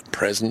they've got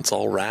presents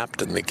all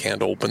wrapped and they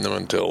can't open them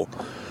until,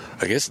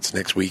 I guess it's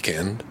next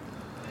weekend.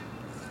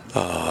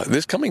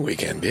 This coming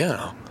weekend,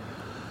 yeah.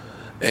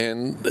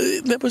 And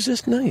that was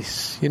just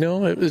nice, you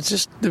know. There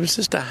was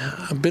just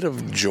a bit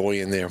of joy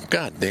in there.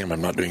 God damn,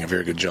 I'm not doing a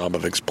very good job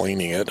of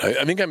explaining it.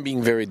 I think I'm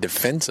being very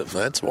defensive,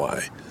 that's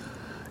why.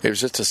 It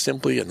was just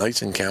simply a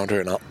nice encounter,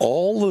 and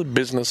all the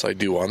business I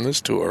do on this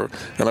tour,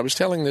 and I was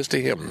telling this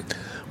to him,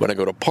 when I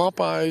go to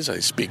Popeyes, I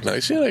speak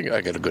nicely,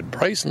 I get a good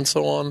price and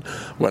so on.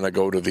 When I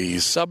go to the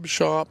sub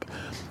shop,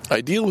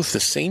 I deal with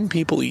the same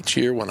people each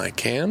year when I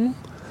can,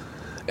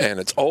 and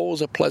it's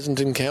always a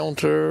pleasant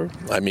encounter.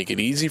 I make it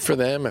easy for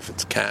them, if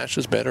it's cash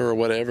is better or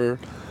whatever.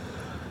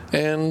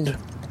 And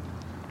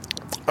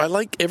I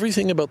like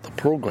everything about the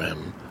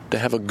program to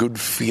have a good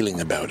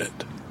feeling about it.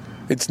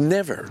 It's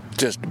never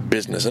just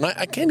business, and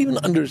I can't even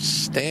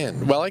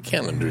understand. Well, I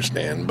can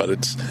understand, but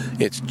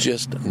it's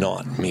just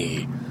not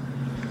me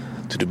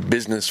to do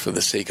business for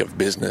the sake of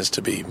business,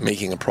 to be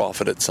making a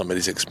profit at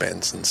somebody's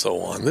expense and so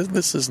on.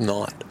 This is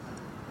not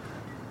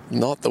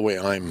the way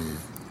I'm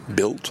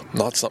built,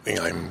 not something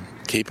I'm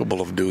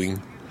capable of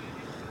doing.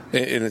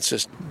 And it's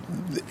just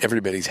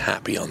everybody's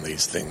happy on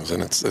these things,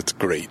 and it's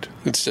great.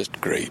 It's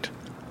just great.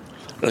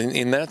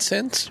 In that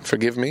sense,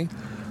 forgive me,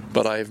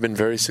 but I've been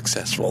very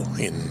successful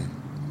in,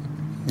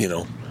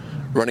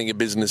 running a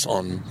business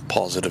on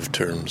positive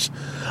terms.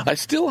 I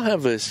still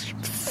have this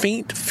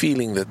faint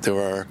feeling that there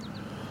are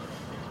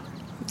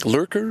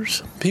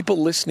lurkers,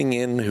 people listening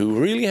in who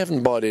really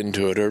haven't bought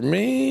into it, or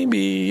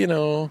maybe,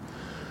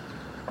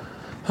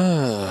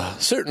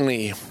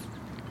 certainly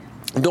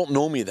don't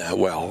know me that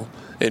well,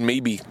 and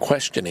may be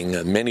questioning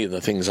many of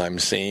the things I'm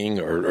saying,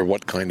 or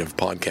what kind of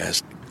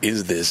podcast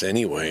is this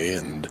anyway.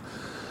 And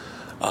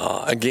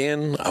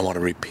again, I want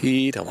to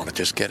repeat, I want to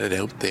just get it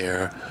out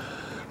there.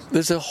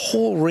 There's a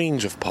whole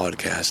range of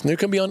podcasts, and they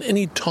can be on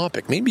any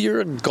topic. Maybe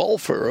you're a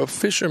golfer, a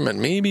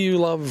fisherman. Maybe you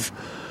love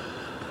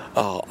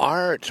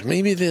art.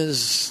 Maybe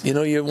there's, you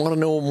want to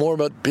know more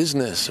about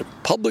business or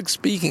public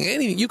speaking.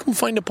 Anything. You can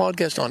find a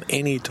podcast on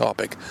any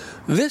topic.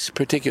 This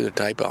particular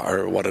type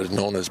are what is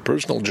known as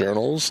personal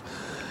journals,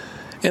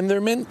 and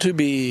they're meant to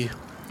be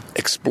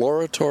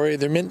exploratory.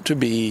 They're meant to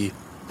be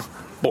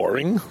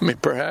boring,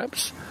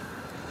 perhaps,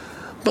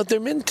 but they're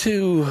meant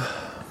to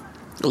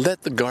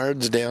let the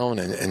guards down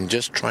and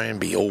just try and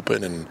be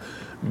open and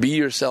be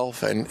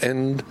yourself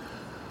and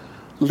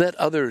let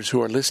others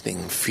who are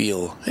listening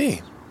feel,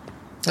 hey,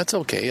 that's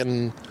okay,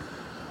 and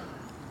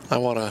I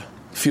want to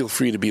feel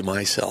free to be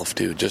myself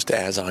too, just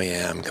as I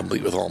am,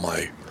 complete with all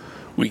my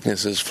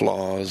weaknesses,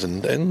 flaws,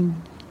 and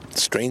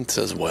strengths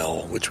as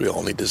well, which we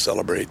all need to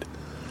celebrate.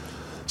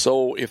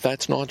 So if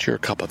that's not your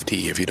cup of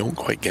tea, if you don't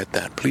quite get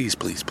that, please,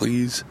 please,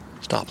 please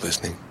stop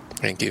listening.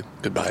 Thank you.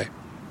 Goodbye.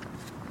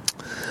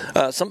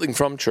 Something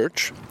from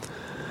church.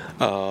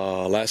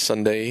 Last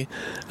Sunday,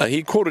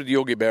 he quoted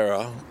Yogi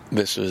Berra.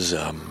 This is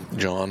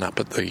John up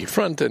at the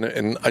front,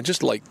 and I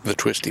just like the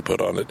twist he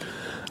put on it.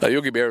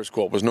 Yogi Berra's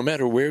quote was, "No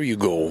matter where you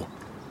go,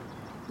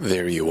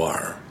 there you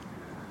are."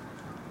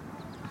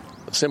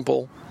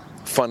 Simple,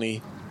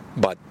 funny,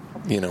 but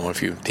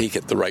if you take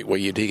it the right way,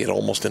 you take it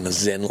almost in a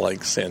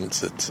Zen-like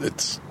sense.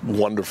 It's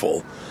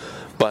wonderful.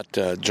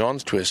 But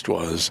John's twist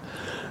was,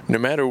 no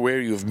matter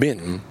where you've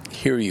been,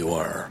 here you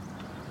are.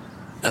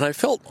 And I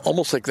felt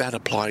almost like that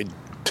applied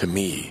to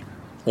me.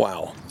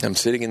 Wow, I'm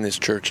sitting in this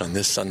church on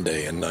this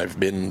Sunday, and I've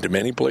been to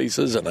many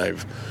places, and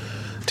I've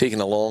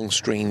taken a long,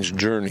 strange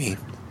journey,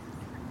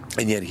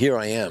 and yet here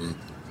I am,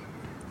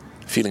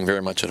 feeling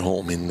very much at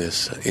home in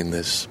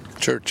this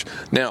church.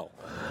 Now,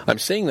 I'm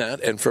saying that,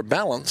 and for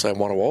balance, I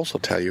want to also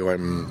tell you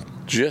I'm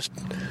just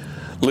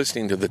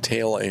listening to the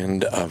tail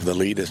end of the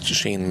latest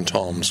Shane and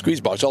Tom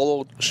Squeezebox.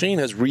 Although Shane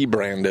has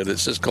rebranded,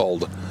 it's just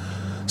called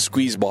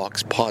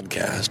Squeezebox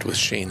Podcast with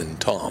Shane and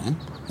Tom.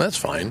 That's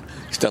fine.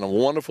 He's done a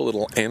wonderful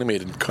little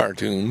animated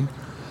cartoon,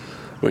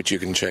 which you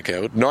can check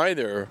out.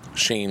 Neither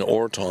Shane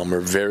or Tom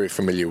are very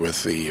familiar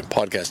with the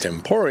Podcast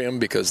Emporium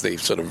because they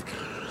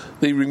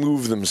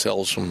remove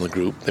themselves from the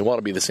group. They want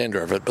to be the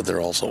center of it, but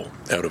they're also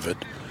out of it.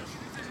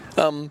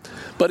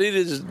 But it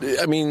is,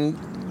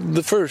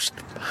 the first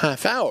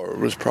half hour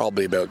was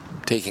probably about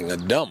taking a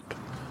dump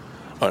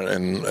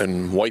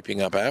and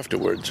wiping up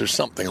afterwards or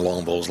something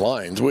along those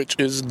lines, which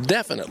is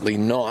definitely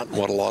not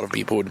what a lot of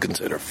people would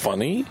consider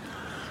funny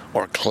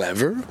or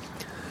clever.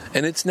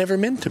 And it's never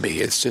meant to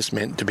be. It's just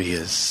meant to be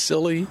as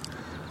silly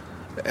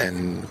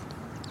and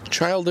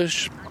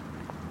childish,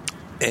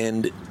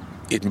 and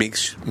it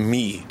makes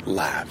me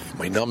laugh.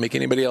 Might not make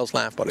anybody else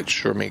laugh, but it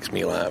sure makes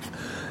me laugh.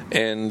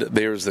 And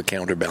there's the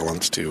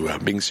counterbalance to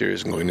being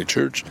serious and going to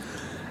church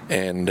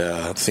and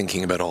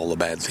thinking about all the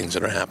bad things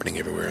that are happening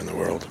everywhere in the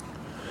world.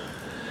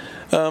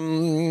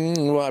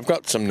 Well, I've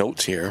got some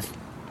notes here.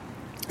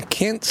 I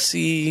can't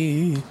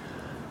see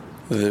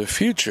the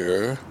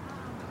future.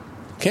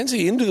 Can't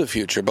see into the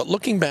future, but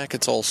looking back,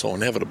 it's also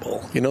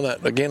inevitable. You know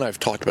that, again, I've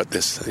talked about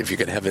this, if you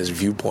could have this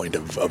viewpoint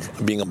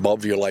of being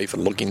above your life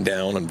and looking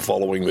down and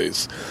following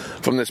this,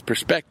 from this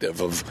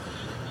perspective of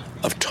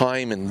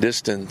time and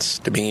distance,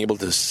 to being able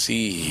to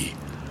see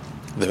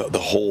the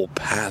whole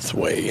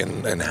pathway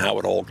and how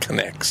it all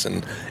connects,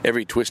 and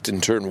every twist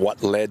and turn,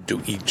 what led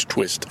to each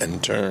twist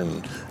and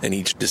turn and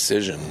each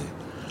decision.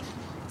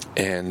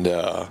 And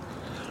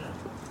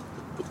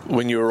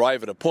when you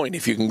arrive at a point,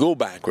 if you can go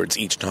backwards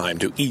each time,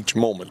 to each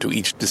moment, to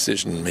each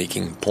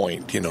decision-making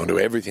point, to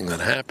everything that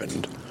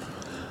happened,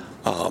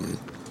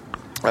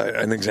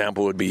 an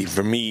example would be,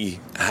 for me,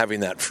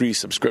 having that free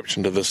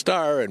subscription to the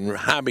Star and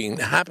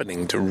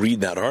happening to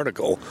read that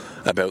article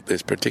about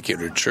this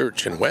particular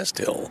church in West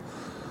Hill,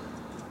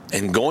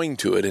 and going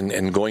to it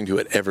and going to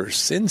it ever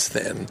since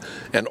then,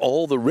 and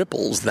all the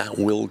ripples that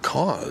will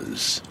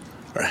cause,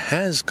 or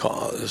has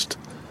caused.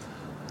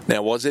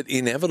 Now, was it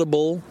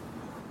inevitable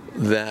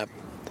that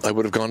I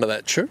would have gone to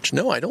that church?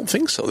 No, I don't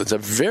think so. There's a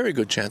very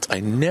good chance I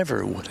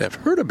never would have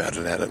heard about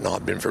it had it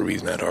not been for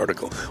reading that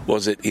article.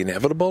 Was it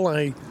inevitable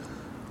I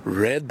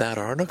read that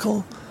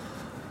article?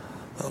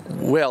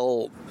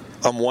 Well,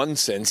 in one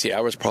sense, yeah,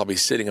 I was probably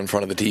sitting in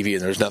front of the TV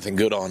and there was nothing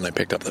good on, and I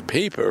picked up the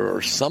paper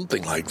or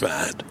something like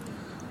that.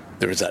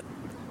 There was that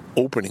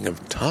opening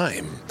of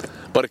time.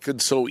 But it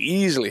could so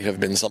easily have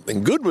been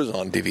something good was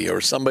on TV, or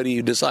somebody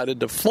who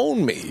decided to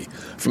phone me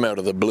from out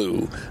of the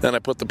blue, and I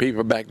put the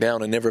paper back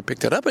down and never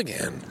picked it up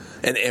again,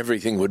 and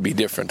everything would be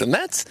different. And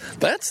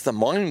that's the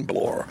mind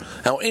blower.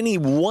 How any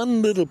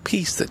one little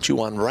piece that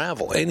you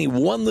unravel, any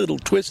one little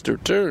twist or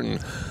turn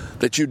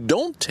that you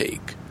don't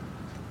take,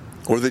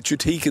 or that you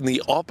take in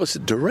the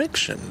opposite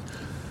direction,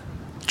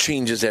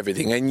 changes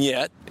everything. And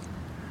yet,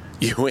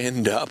 you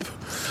end up,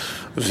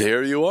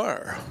 there you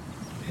are,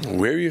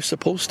 where you're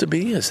supposed to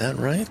be. Is that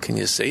right? Can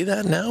you say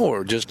that now?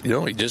 Or just,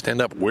 you just end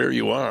up where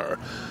you are?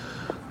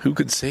 Who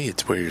could say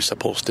it's where you're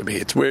supposed to be?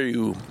 It's where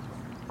you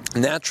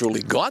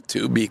naturally got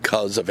to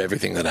because of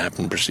everything that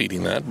happened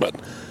preceding that. But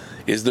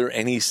is there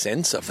any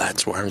sense of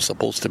that's where I'm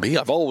supposed to be?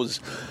 I've always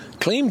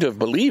claimed to have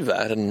believed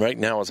that, and right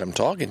now as I'm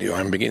talking to you,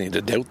 I'm beginning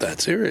to doubt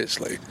that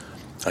seriously.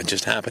 I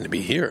just happen to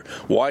be here.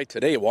 Why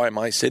today? Why am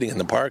I sitting in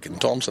the park in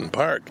Thompson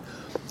Park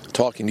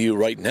talking to you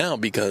right now?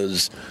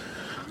 Because,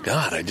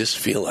 God, I just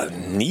feel a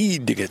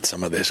need to get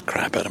some of this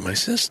crap out of my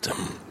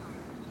system.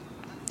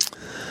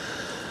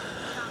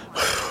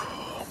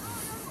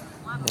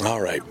 All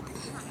right.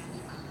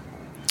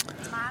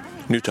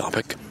 New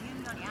topic.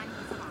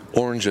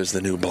 Orange is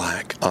the New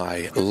Black.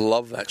 I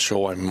love that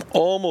show. I'm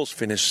almost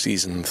finished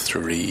season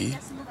 3.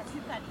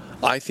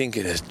 I think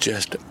it is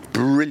just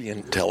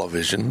brilliant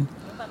television.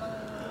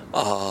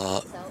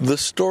 The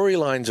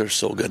storylines are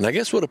so good. And I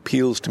guess what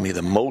appeals to me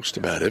the most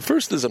about it,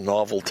 first, there's a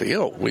novelty.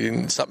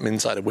 Something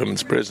inside a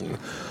women's prison.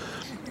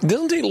 It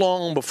doesn't take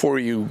long before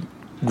you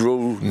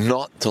grow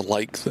not to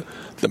like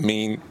the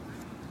main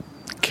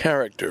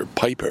character,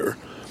 Piper,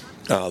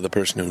 the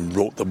person who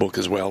wrote the book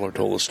as well or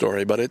told the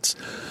story. But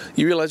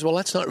you realize, well,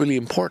 that's not really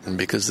important,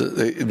 because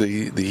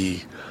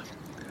the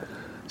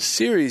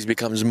series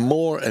becomes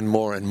more and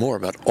more and more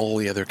about all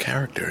the other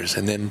characters.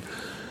 And then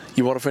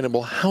you want to find out,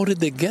 well, how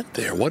did they get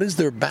there? What is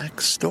their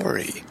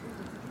backstory?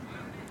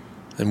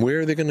 And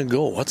where are they going to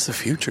go? What's the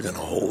future going to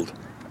hold?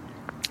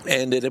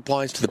 And it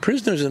applies to the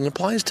prisoners, and it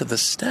applies to the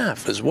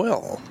staff as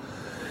well.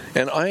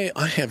 And I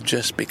have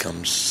just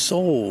become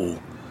so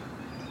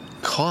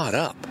caught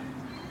up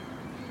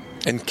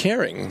and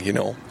caring,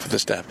 for the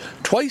staff.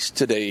 Twice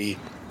today,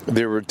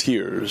 there were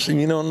tears.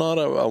 And, not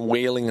a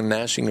wailing and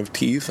gnashing of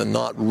teeth and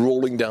not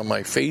rolling down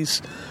my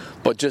face,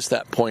 but just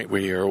that point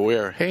where you're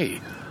aware,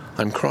 hey,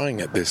 I'm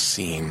crying at this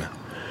scene.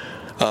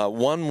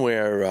 One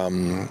where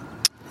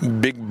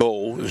Big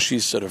Boo,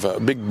 she's sort of a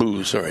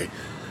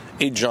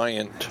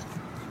giant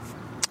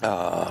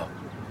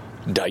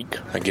dyke,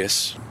 I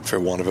guess, for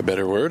want of a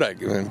better word.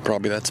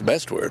 Probably that's the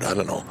best word. I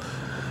don't know.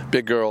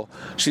 Big girl.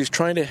 She's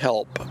trying to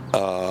help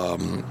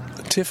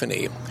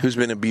Tiffany, who's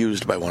been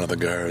abused by one of the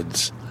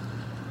guards.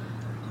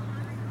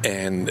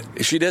 And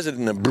she does it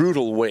in a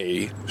brutal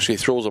way. She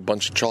throws a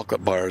bunch of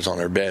chocolate bars on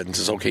her bed and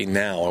says, okay,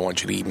 now I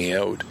want you to eat me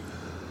out.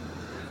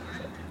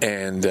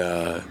 And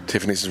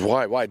Tiffany says,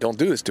 why? Don't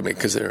do this to me,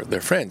 because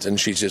they're friends. And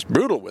she's just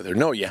brutal with her.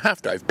 No, you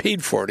have to. I've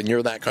paid for it, and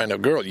you're that kind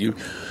of girl. You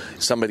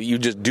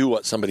just do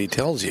what somebody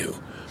tells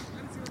you.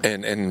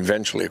 And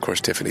eventually, of course,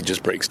 Tiffany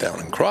just breaks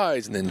down and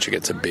cries, and then she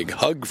gets a big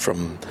hug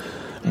from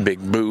Big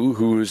Boo,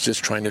 who is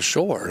just trying to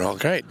show her,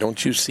 okay,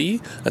 don't you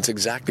see? That's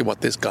exactly what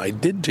this guy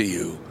did to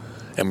you,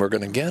 and we're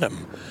going to get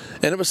him.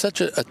 And it was such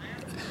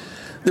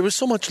there was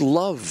so much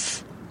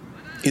love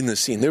in the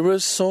scene. There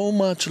was so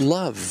much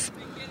love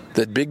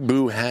that Big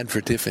Boo had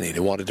for Tiffany,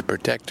 that wanted to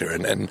protect her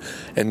and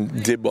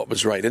did what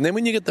was right. And then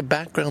when you get the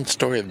background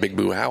story of Big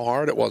Boo, how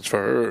hard it was for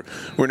her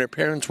when her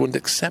parents wouldn't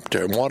accept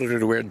her and wanted her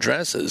to wear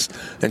dresses,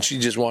 and she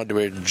just wanted to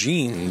wear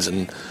jeans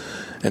and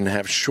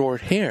have short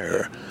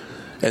hair.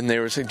 And they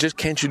were saying, just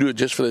can't you do it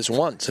just for this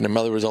once? And her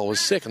mother was always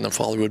sick, and the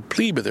father would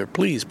plead with her,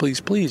 please,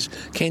 please, please,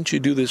 can't you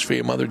do this for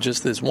your mother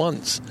just this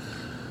once?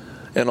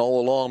 And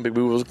all along,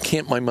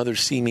 can't my mother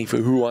see me for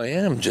who I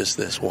am just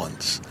this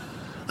once?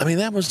 I mean,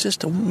 that was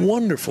just a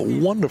wonderful,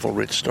 wonderful,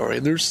 rich story.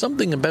 There's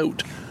something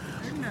about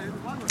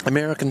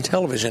American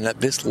television at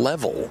this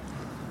level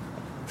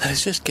that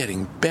is just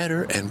getting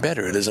better and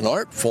better. It is an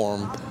art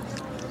form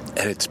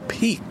at its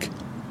peak.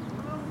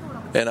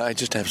 And I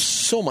just have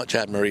so much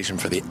admiration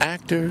for the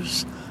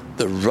actors,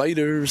 the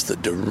writers, the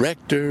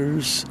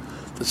directors,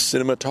 the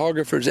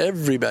cinematographers,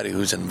 everybody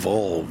who's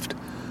involved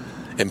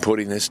in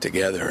putting this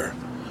together.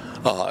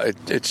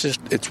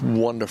 It's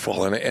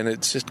wonderful, and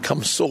it's just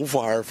come so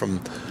far from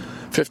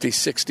 50,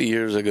 60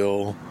 years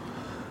ago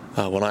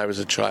when I was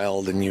a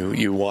child, and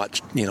you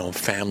watched,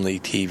 family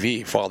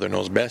TV, Father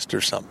Knows Best or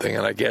something,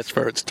 and I guess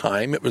for its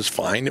time it was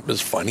fine, it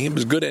was funny, it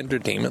was good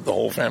entertainment the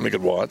whole family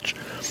could watch.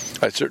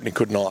 I certainly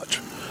could not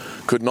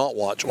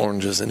watch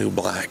Orange Is the New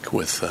Black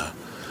with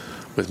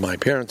my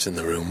parents in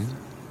the room,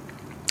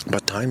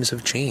 but times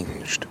have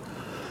changed,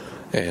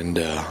 and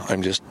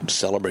I'm just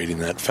celebrating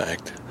that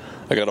fact.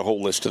 I got a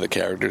whole list of the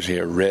characters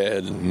here,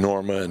 Red, and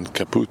Norma, and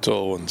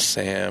Caputo, and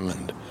Sam,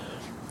 and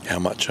how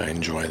much I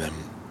enjoy them.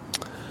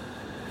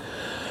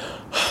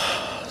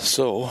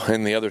 So,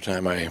 and the other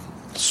time I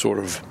sort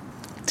of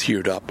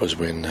teared up was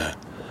when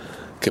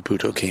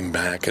Caputo came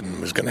back and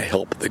was going to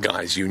help the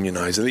guys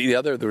unionize.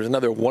 There was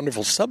another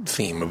wonderful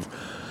sub-theme of,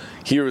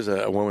 here is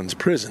a women's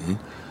prison,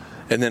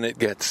 and then it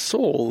gets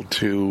sold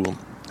to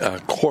a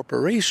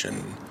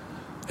corporation,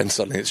 and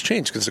suddenly it's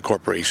changed because the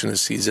corporation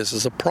sees this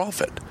as a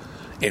profit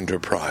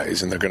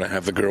enterprise, and they're going to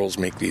have the girls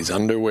make these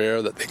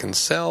underwear that they can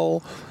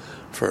sell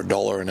for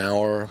 $1 an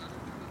hour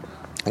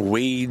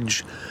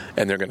wage,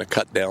 and they're going to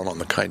cut down on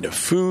the kind of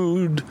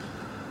food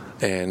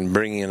and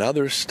bring in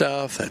other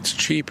stuff that's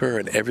cheaper,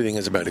 and everything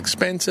is about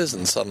expenses,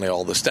 and suddenly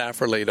all the staff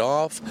are laid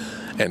off,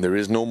 and there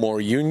is no more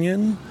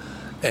union,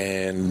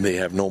 and they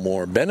have no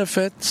more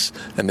benefits,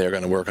 and they're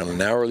going to work on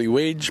an hourly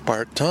wage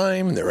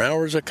part-time, their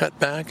hours are cut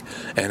back,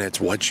 and it's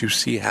what you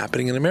see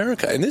happening in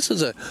America. And this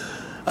is a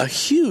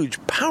huge,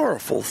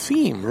 powerful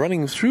theme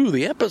running through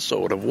the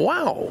episode of,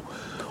 wow,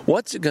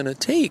 what's it going to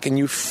take? And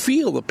you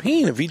feel the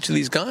pain of each of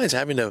these guys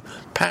having to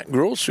pack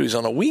groceries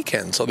on a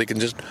weekend so they can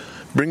just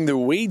bring their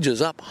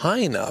wages up high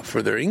enough,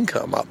 or their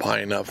income up high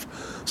enough,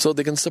 so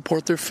they can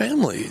support their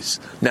families.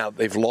 Now,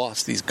 they've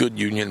lost these good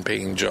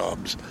union-paying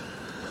jobs.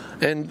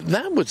 And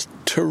that was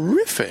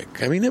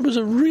terrific. I mean, it was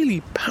a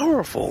really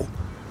powerful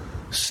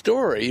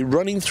story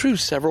running through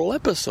several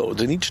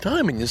episodes, and each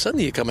time, and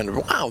suddenly you come in,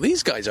 wow,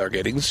 these guys are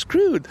getting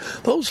screwed.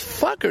 Those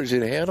fuckers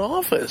in head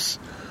office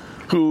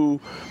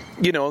who,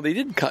 they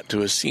did cut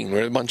to a scene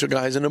where a bunch of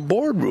guys in a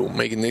boardroom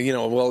making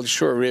well,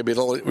 sure,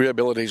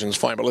 rehabilitation's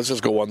fine, but let's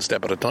just go one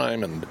step at a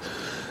time, and,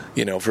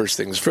 first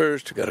things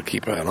first, you got to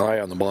keep an eye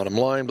on the bottom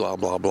line, blah,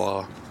 blah,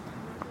 blah.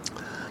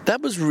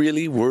 That was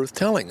really worth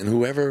telling, and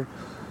whoever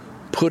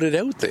put it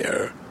out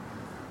there,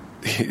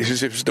 it's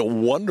just a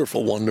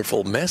wonderful,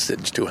 wonderful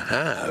message to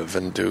have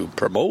and to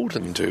promote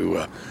and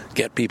to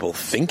get people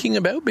thinking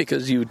about,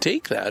 because you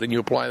take that and you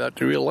apply that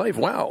to real life.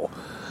 Wow,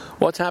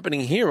 what's happening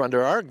here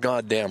under our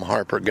goddamn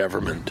Harper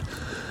government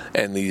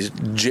and these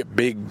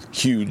big,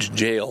 huge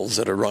jails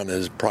that are run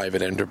as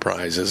private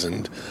enterprises,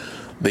 and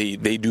they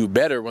do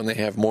better when they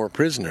have more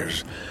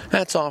prisoners.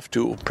 Hats off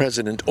to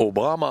President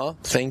Obama.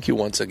 Thank you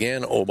once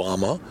again,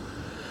 Obama,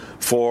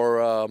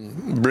 for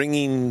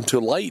bringing to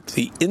light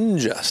the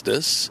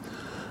injustice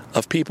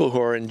of people who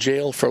are in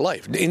jail for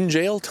life. In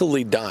jail till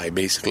they die,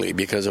 basically,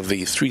 because of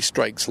the 3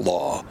 strikes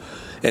law.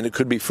 And it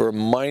could be for a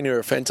minor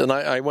offense. And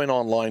I went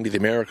online to the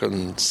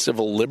American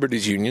Civil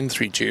Liberties Union,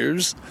 3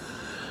 cheers,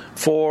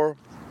 for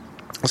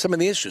some of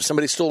the issues.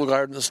 Somebody stole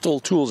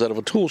tools out of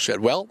a tool shed.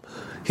 Well,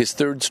 his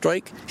 3rd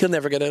strike, he'll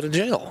never get out of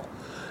jail.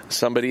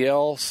 Somebody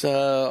else,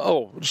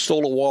 stole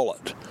a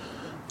wallet.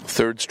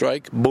 3rd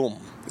strike, boom,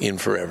 in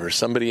forever.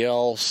 Somebody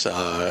else,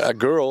 a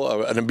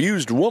girl, an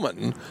abused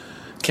woman,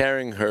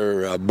 carrying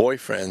her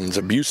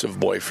abusive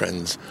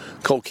boyfriend's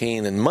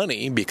cocaine and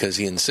money because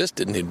he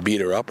insisted, and he'd beat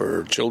her up or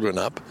her children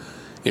up.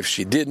 If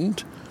she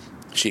didn't,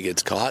 she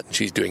gets caught and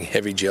she's doing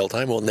heavy jail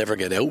time. We'll never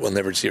get out. We'll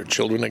never see her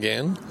children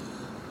again.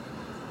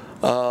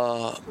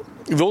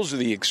 Those are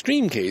the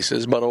extreme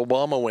cases, but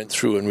Obama went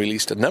through and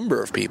released a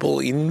number of people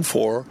in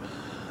for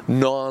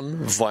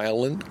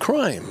non-violent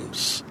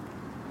crimes.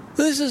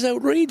 This is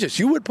outrageous.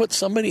 You would put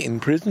somebody in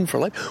prison for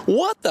life?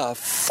 What the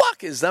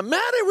fuck is the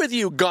matter with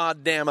you,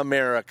 goddamn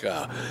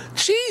America?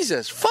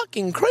 Jesus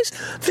fucking Christ.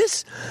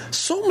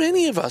 So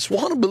many of us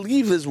want to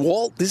believe this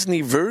Walt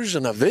Disney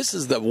version of this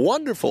is the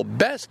wonderful,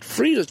 best,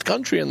 freest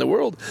country in the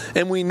world,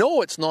 and we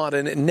know it's not,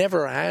 and it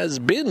never has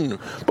been,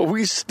 but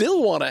we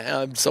still want to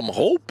have some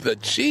hope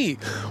that,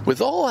 with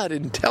all that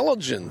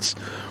intelligence,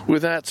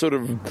 with that sort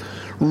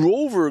of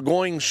rover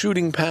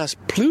shooting past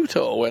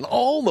Pluto, and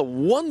all the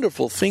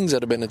wonderful things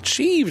that have been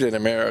achieved in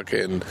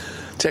America in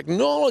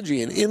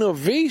technology and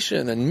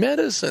innovation and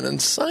medicine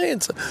and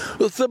science,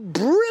 with the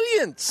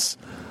brilliance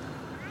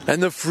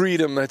and the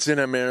freedom that's in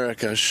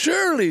America.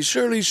 Surely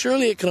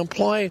it can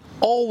apply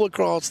all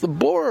across the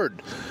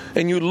board.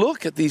 And you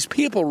look at these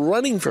people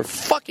running for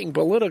fucking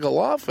political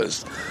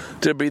office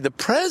to be the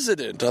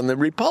president on the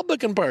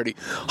Republican Party.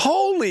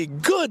 Holy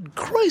good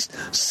Christ,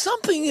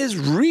 something is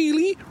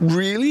really,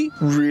 really,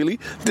 really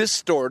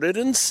distorted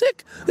and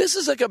sick. This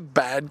is like a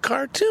bad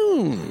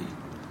cartoon.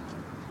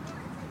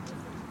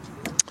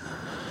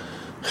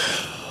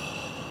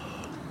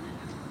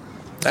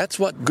 That's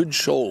what good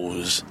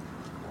shows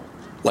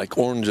like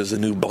Orange is the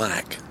New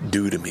Black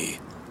do to me.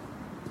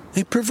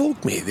 They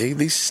provoke me.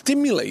 They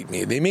stimulate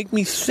me. They make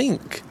me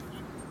think.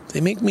 They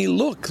make me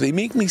look. They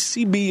make me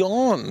see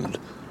beyond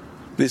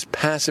this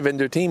passive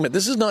entertainment.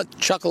 This is not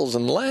chuckles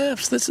and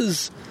laughs. This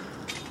is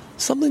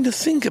something to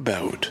think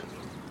about.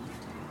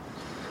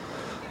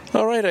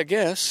 All right, I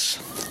guess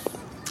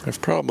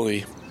I've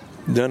probably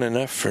done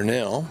enough for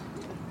now.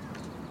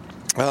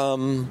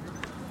 That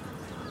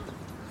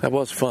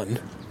was fun.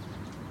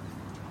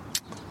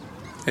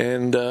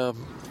 And this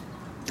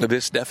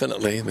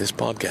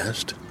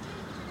podcast,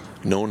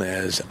 known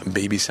as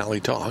Baby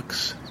Sally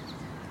Talks,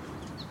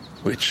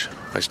 which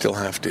I still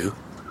have to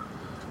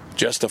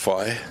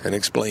justify and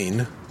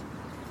explain,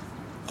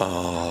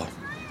 well,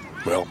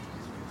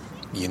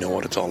 you know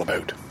what it's all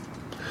about.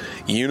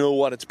 You know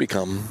what it's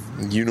become.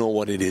 You know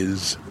what it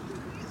is.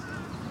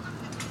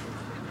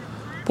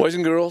 Boys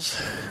and girls,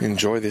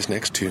 enjoy this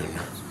next tune.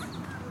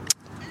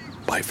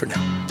 Bye for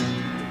now.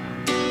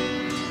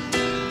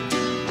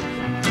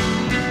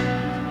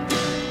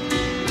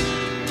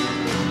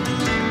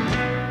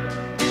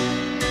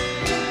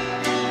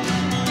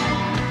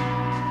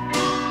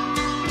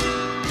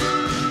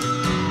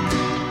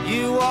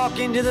 Walk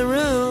into the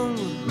room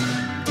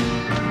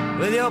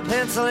with your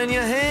pencil in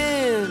your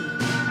hand.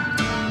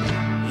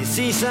 You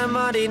see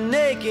somebody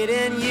naked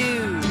and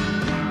you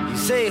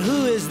say,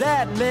 who is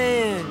that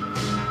man?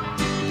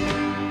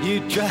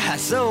 You try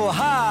so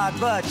hard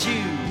but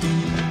you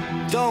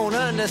don't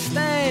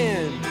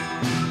understand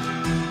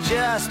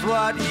just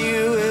what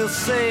you will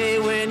say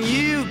when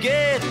you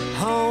get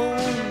home.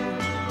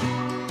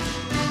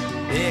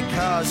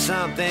 Because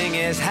something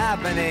is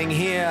happening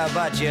here,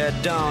 but you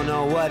don't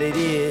know what it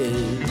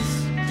is.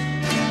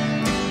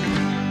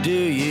 Do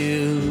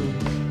you,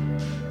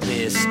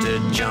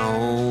 Mr.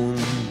 Jones?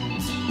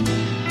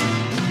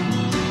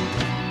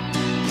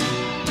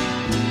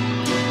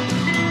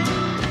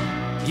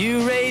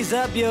 You raise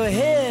up your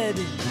head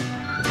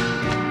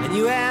and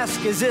you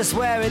ask, is this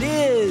where it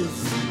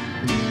is?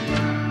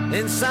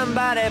 Then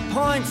somebody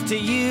points to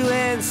you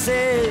and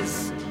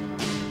says,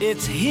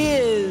 it's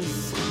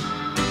his.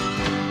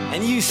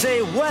 And you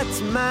say, what's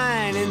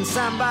mine? And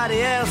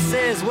somebody else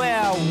says,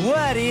 well,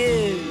 what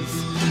is?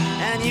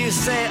 And you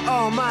say,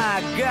 oh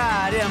my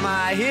God, am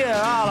I here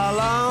all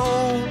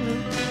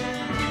alone?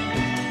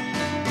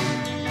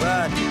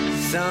 But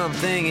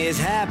something is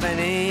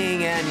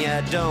happening and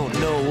you don't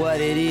know what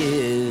it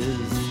is.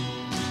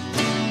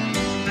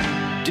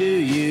 Do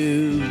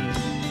you,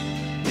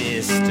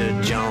 Mr.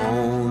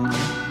 Jones?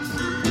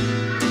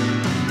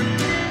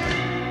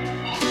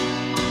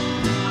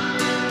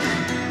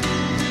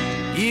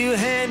 You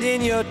hand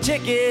in your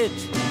ticket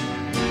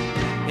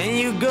and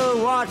you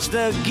go watch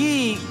the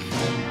geek,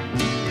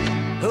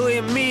 who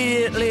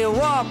immediately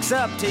walks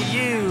up to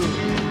you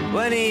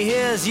when he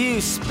hears you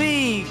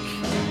speak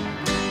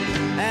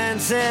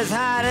and says,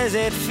 how does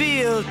it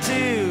feel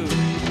to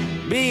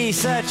be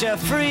such a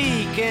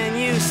freak? And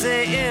you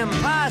say,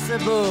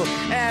 impossible,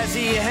 as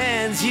he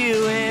hands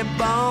you a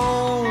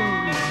bone.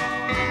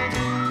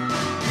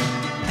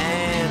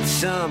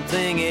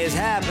 Something is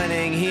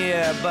happening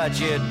here, but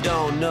you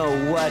don't know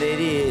what it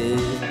is.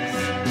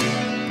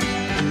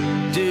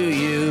 Do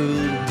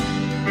you,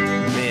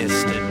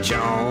 Mr.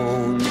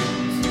 Jones?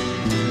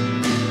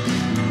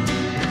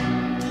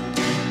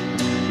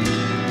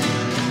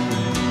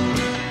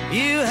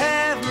 You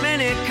have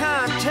many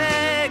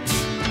contacts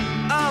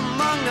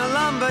among the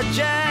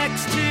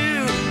lumberjacks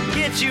to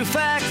get you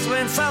facts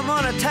when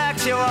someone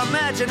attacks your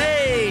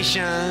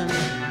imagination.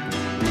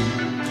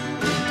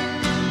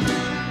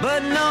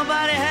 But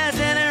nobody has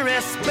any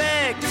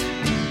respect.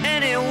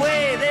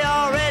 Anyway, they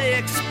already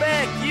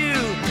expect you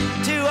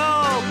to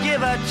all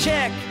give a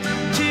check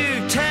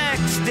to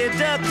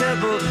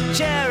tax-deductible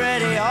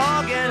charity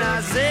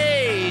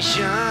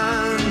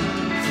organizations.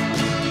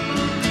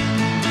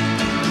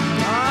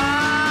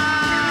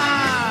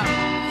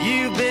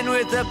 You've been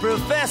with the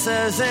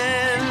professors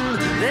and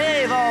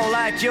they've all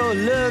liked your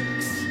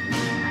looks.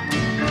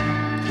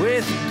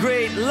 With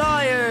great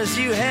lawyers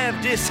you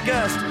have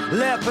discussed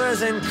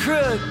lepers and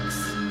crooks.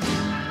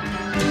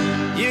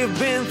 You've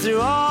been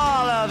through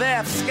all of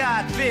F.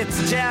 Scott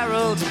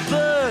Fitzgerald's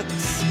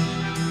books.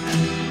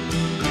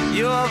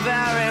 You're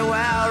very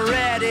well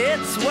read,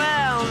 it's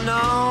well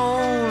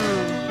known.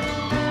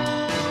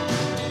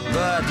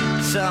 But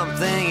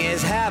something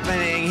is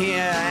happening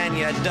here and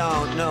you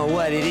don't know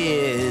what it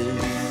is.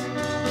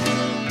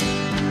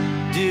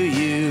 Do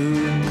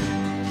you,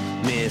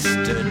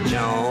 Mr.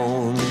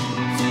 Jones?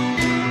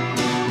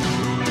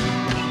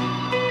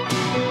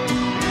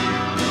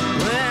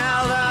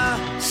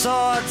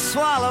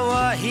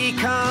 swallower, he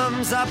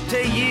comes up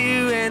to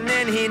you and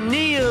then he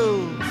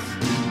kneels.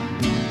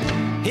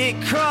 He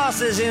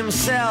crosses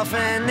himself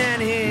and then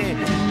he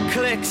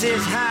clicks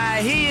his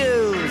high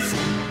heels.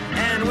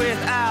 And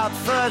without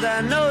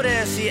further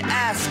notice, he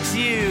asks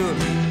you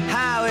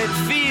how it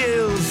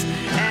feels.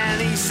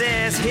 And he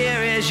says,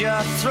 here is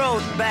your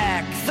throat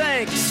back,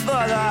 thanks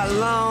for the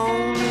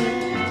loan.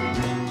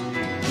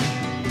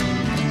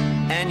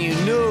 And you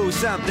know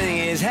something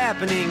is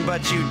happening,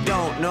 but you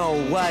don't know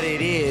what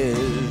it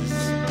is.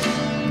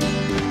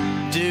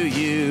 Do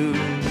you,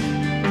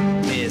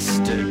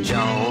 Mr.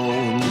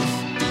 Jones?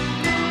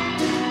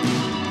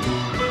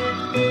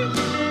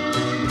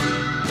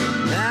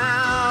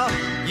 Now,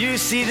 you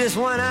see this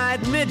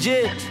one-eyed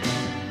midget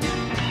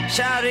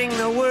shouting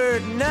the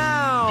word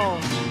now.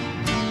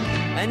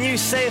 And you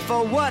say,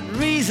 for what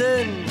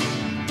reason?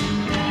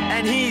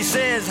 And he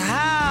says,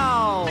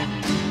 how?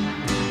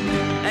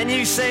 And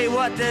you say,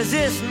 what does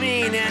this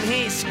mean? And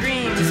he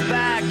screams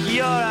back,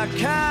 you're a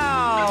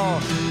cow.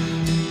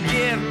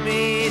 Give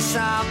me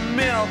some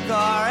milk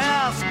or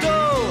else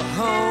go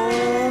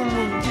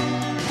home.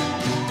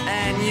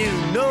 And you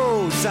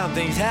know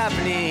something's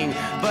happening,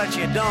 but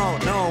you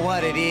don't know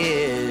what it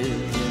is.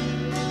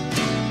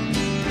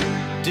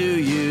 Do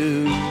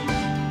you,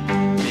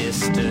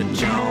 Mr.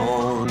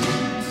 Jones?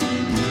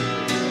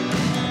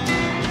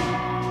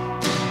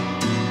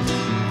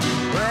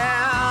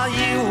 Well,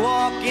 you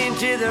walk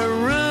into the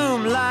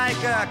room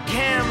like a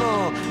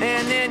camel,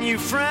 and then you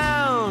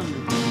frown.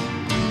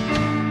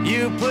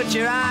 You put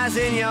your eyes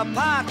in your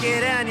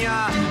pocket and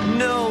your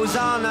nose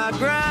on the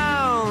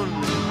ground.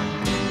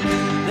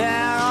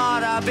 There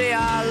ought to be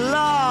a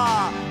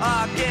law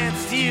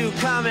against you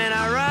coming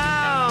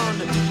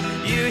around.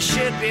 You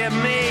should be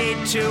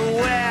made to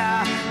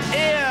wear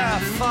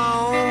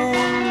earphones.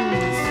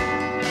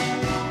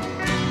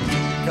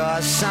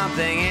 'Cause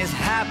something is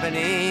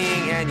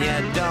happening and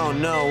you don't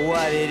know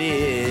what it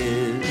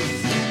is.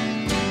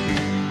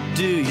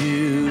 Do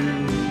you,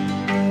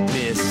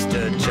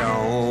 Mr.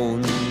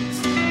 Jones?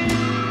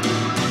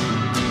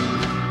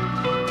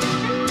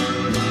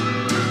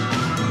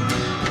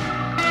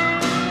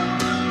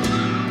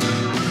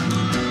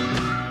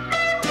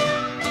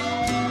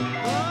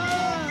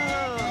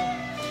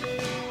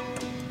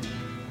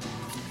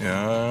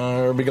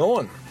 There we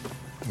going.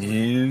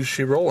 Is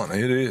she rolling?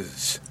 It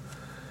is.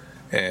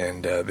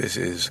 And this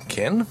is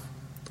Ken.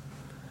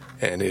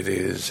 And it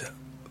is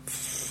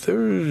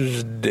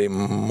Thursday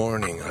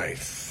morning, I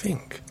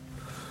think.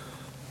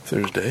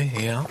 Thursday,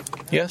 yeah.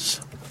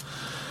 Yes.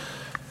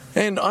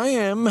 And I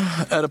am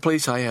at a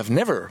place I have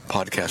never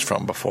podcast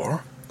from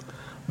before.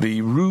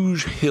 The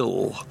Rouge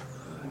Hill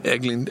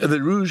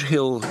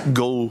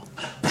GO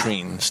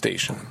train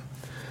station.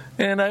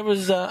 And I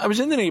was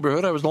in the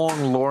neighborhood. I was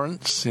along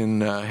Lawrence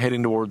in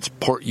heading towards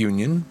Port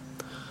Union.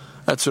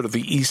 That's sort of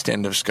the east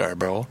end of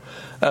Scarborough.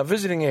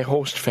 Visiting a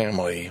host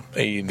family,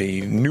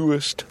 the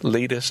newest,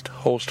 latest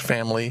host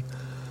family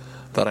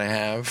that I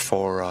have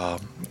for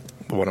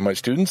one of my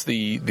students.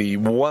 The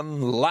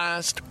one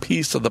last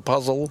piece of the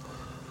puzzle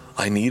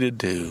I needed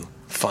to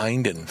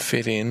find and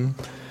fit in.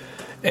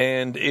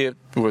 And it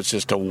was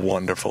just a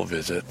wonderful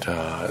visit.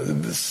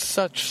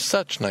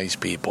 Such nice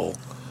people.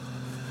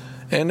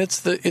 And it's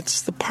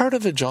the part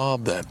of the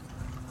job that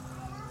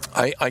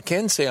I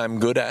can say I'm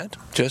good at,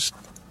 just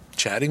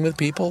chatting with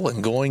people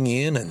and going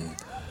in and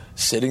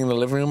sitting in the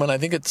living room. And I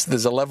think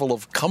there's a level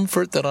of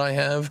comfort that I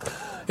have.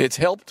 It's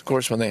helped, of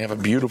course, when they have a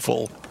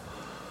beautiful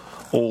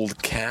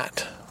old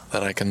cat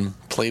that I can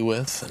play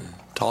with and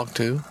talk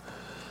to.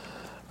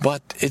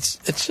 But it's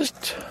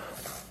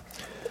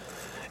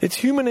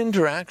human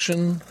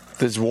interaction.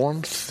 There's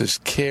warmth, there's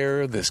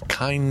care, there's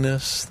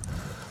kindness.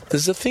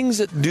 There's the things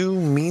that do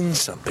mean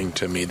something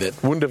to me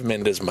that wouldn't have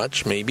meant as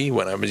much maybe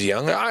when I was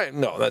young.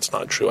 No, that's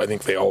not true. I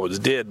think they always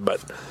did,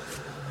 but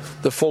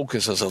the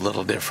focus is a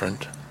little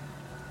different.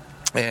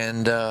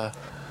 And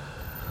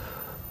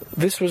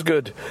this was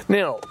good.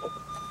 Now,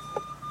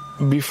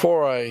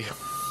 before I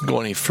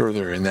go any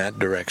further in that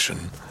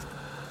direction,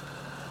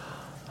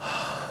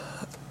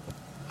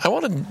 I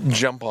want to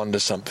jump onto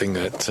something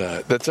that's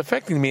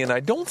affecting me, and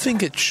I don't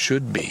think it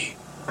should be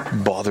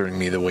bothering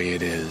me the way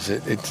it is.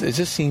 It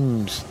just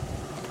seems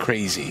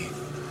crazy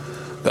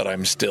that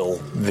I'm still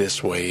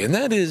this way, and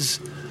that is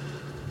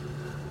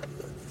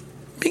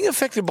being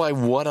affected by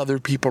what other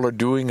people are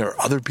doing or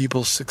other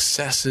people's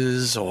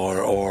successes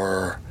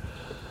or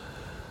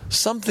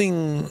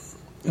something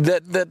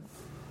that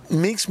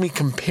makes me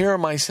compare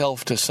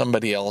myself to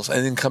somebody else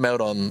and then come out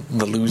on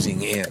the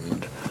losing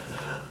end.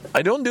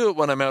 I don't do it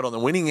when I'm out on the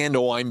winning end.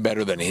 Oh, I'm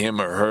better than him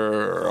or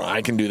her, or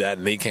I can do that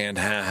and they can't.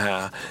 Ha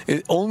ha.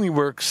 It only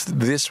works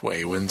this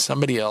way when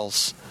somebody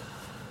else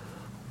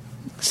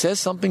says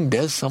something,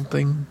 does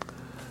something,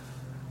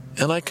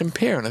 and I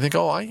compare and I think,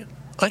 oh,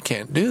 I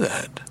can't do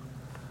that,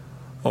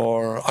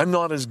 or I'm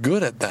not as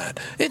good at that.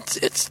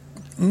 It's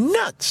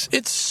nuts.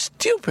 It's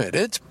stupid.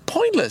 It's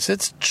pointless.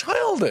 It's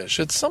childish.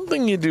 It's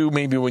something you do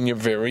maybe when you're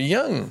very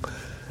young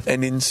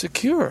and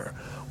insecure.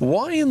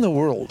 Why in the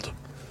world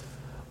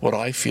would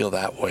I feel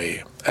that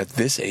way at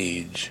this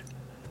age,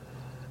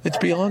 it's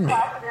beyond me.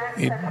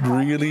 It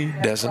really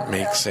doesn't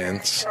make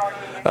sense.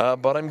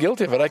 But I'm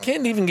guilty of it. I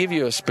can't even give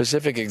you a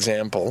specific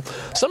example.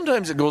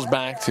 Sometimes it goes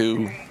back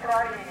to,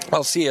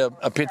 I'll see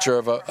a picture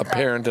of a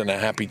parent and a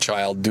happy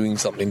child doing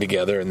something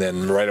together, and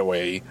then right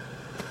away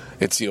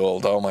it's the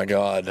old, oh my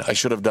God, I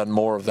should have done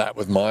more of that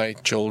with my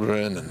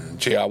children, and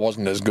gee, I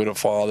wasn't as good a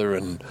father,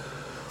 and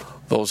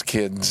those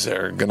kids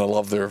are going to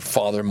love their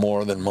father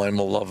more than mine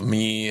will love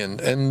me,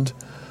 and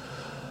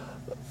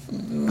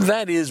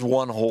that is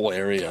one whole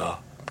area.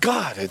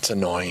 God, it's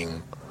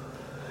annoying.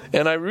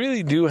 And I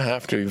really do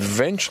have to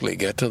eventually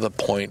get to the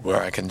point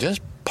where I can just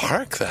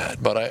park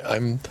that, but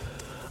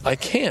I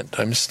can't.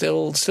 I'm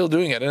still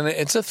doing it. And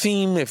it's a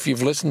theme, if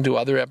you've listened to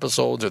other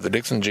episodes or the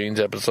Dixon Janes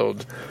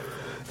episodes,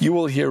 you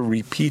will hear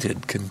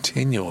repeated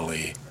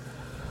continually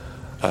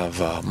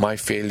of my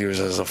failures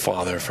as a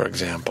father, for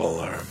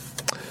example.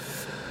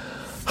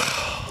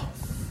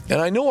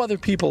 And I know other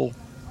people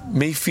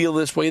may feel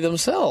this way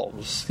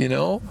themselves, you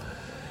know.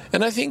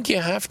 And I think you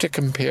have to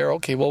compare,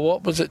 okay, well,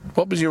 what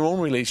was your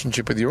own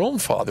relationship with your own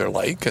father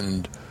like?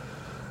 And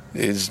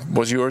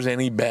was yours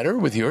any better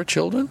with your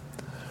children?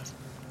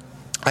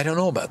 I don't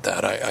know about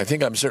that. I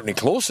think I'm certainly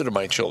closer to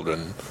my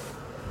children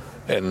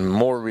and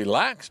more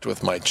relaxed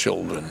with my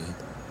children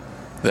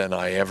than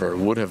I ever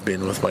would have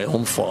been with my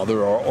own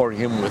father or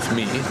him with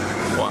me.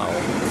 Wow.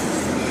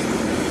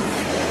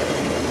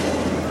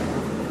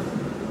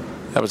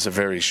 That was a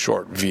very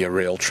short Via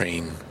Rail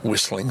train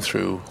whistling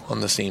through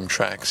on the same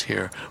tracks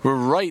here. We're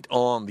right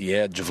on the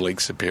edge of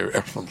Lake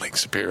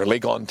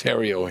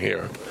Ontario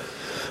here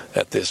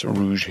at this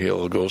Rouge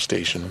Hill GO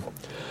station.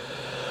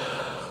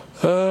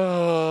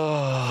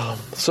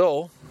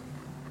 So,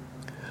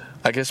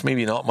 I guess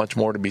maybe not much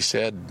more to be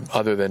said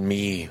other than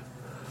me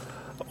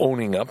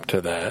owning up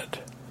to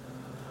that.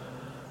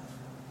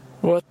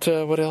 What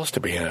else do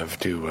we have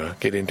to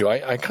get into?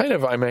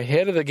 I'm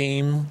ahead of the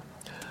game.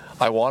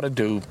 I wanted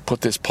to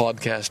put this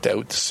podcast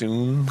out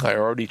soon. I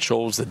already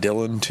chose the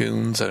Dylan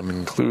tunes that I'm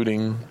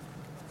including.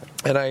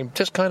 And I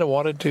just kind of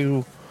wanted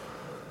to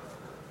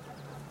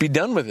be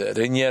done with it.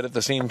 And yet at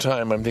the same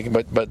time, I'm thinking,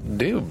 but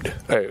dude,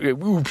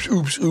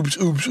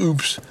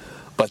 oops.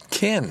 But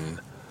Ken,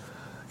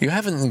 you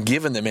haven't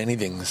given them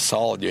anything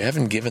solid. You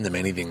haven't given them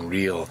anything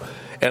real.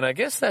 And I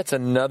guess that's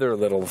another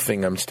little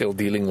thing I'm still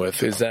dealing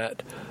with, is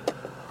that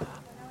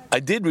I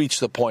did reach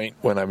the point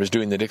when I was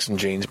doing the Dixon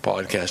Janes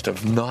podcast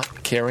of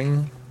not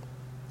caring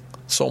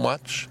so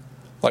much.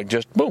 Like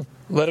just, boom,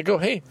 let it go.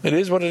 Hey, it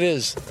is what it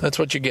is. That's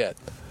what you get.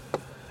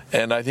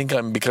 And I think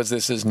because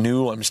this is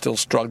new, I'm still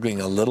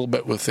struggling a little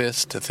bit with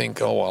this to think,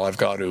 oh, well, I've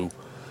got to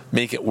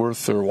make it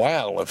worth their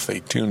while if they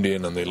tuned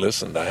in and they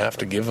listened. I have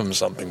to give them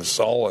something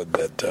solid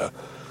that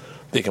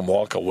they can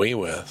walk away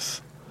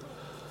with.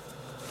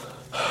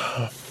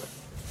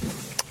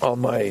 On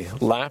my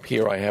lap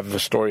here, I have the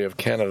Story of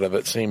Canada,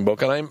 that same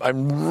book, and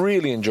I'm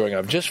really enjoying it.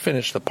 I've just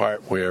finished the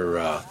part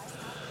where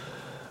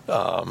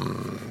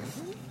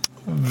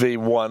they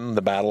won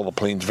the Battle of the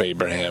Plains of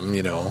Abraham,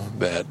 you know,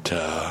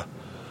 that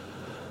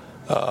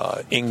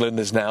England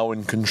is now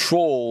in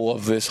control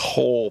of this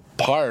whole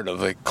part of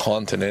the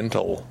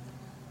continental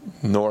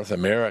North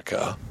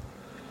America,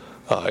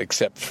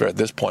 except for, at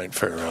this point,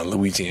 for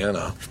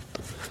Louisiana.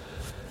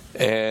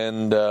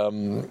 And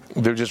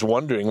they're just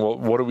wondering, well,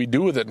 what do we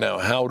do with it now?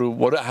 How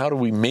do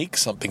we make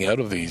something out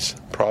of these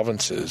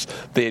provinces?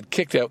 They had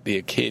kicked out the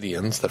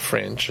Acadians, the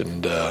French,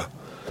 and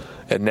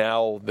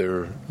now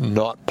they're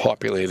not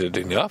populated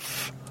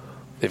enough.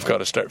 They've got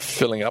to start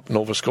filling up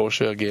Nova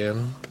Scotia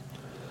again.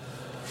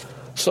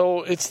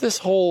 So it's this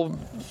whole.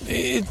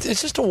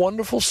 It's just a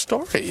wonderful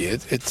story.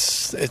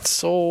 It's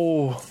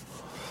so.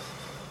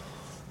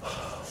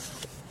 I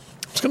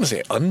was going to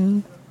say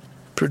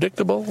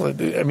unpredictable.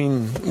 I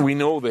mean, we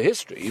know the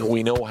history.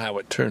 We know how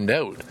it turned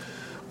out.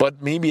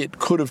 But maybe it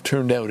could have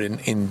turned out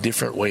in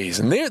different ways.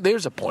 And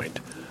there's a point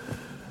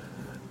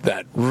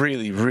that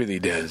really, really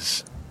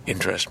does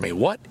interest me.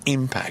 What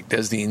impact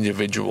does the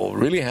individual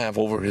really have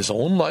over his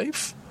own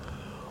life,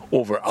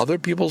 over other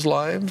people's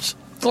lives?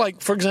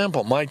 Like, for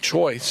example, my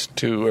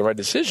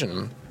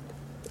decision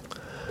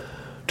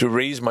to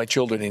raise my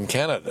children in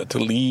Canada, to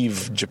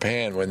leave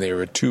Japan when they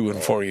were 2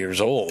 and 4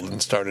 years old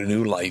and start a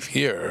new life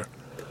here.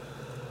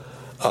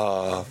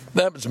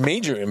 That was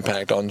major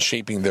impact on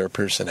shaping their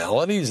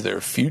personalities,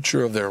 their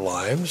future of their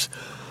lives.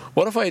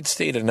 What if I had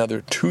stayed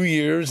another 2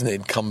 years and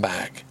they'd come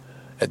back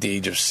at the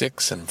age of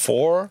 6 and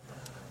 4?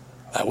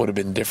 That would have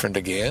been different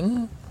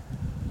again.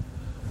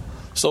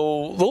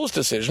 So those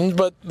decisions,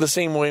 but the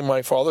same way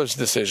my father's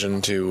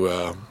decision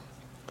to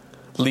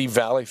leave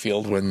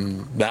Valleyfield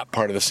when that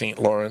part of the St.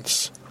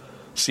 Lawrence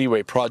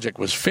Seaway project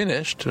was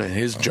finished, and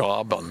his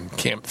job on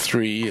Camp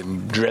 3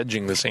 and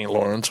dredging the St.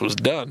 Lawrence was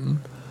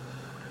done,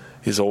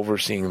 his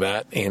overseeing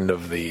that end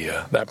of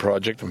that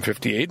project in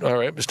 58. All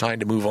right, it was time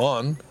to move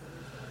on.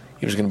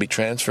 He was going to be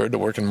transferred to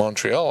work in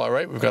Montreal. All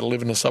right, we've got to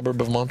live in a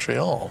suburb of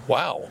Montreal.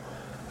 Wow,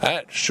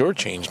 that sure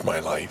changed my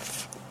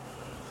life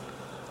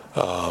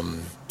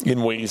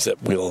in ways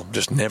that we'll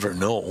just never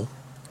know.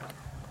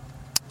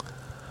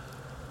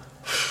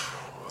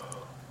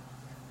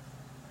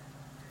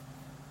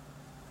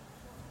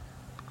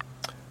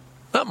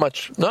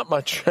 much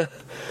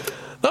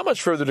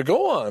further to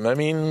go on. I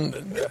mean,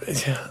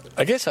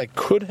 I guess I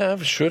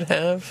should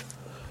have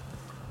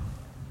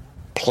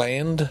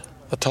planned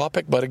a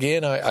topic, but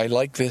again, I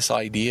like this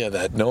idea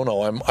that no,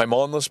 I'm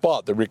on the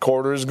spot. The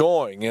recorder is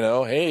going.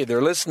 Hey,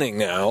 they're listening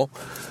now.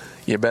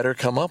 You better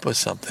come up with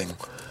something.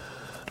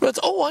 But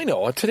I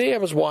know. Today I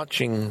was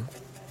watching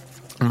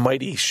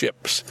Mighty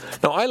Ships.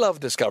 Now, I love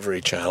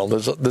Discovery Channel.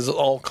 There's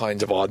all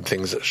kinds of odd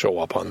things that show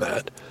up on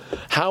that.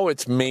 How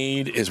It's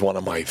Made is one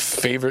of my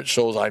favorite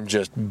shows. I'm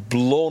just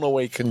blown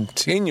away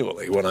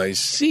continually when I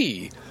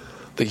see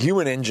the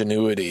human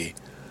ingenuity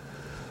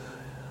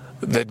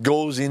that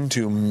goes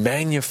into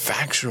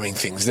manufacturing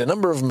things. The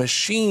number of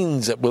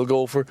machines that will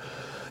go for...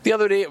 The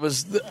other day, it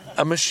was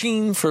a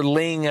machine for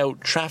laying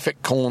out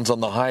traffic cones on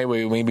the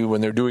highway, maybe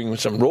when they're doing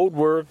some road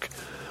work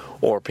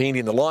or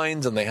painting the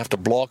lines and they have to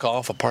block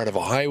off a part of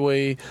a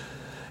highway.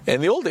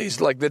 In the old days,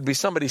 there'd be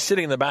somebody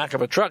sitting in the back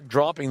of a truck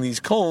dropping these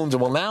cones,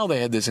 and now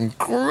they had this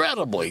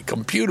incredibly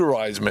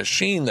computerized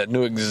machine that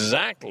knew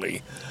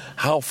exactly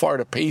how far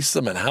to pace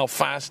them and how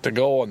fast to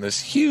go, and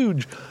this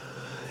huge,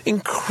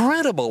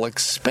 incredible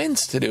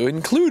expense to do,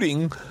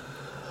 including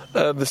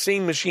the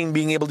same machine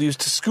being able to use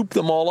to scoop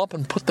them all up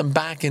and put them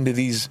back into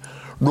these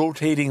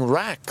rotating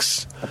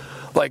racks.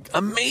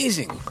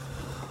 Amazing.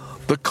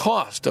 The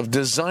cost of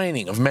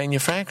designing, of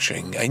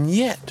manufacturing, and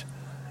yet,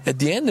 at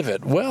the end of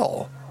it,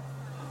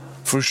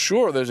 for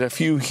sure there's a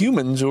few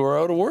humans who are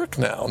out of work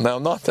now. Now,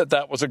 not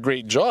that was a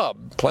great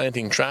job,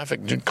 planting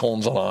traffic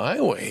cones on a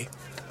highway,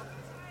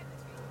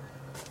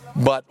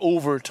 but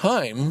over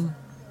time,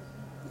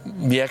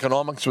 the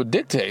economics would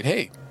dictate,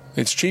 hey,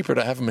 it's cheaper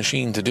to have a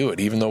machine to do it,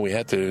 even though we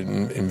had to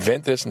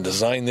invent this and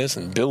design this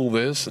and build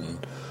this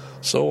and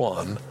so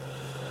on.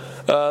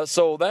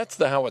 So that's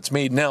How It's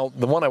Made. Now,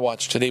 the one I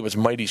watched today was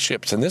Mighty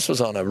Ships, and this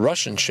was on a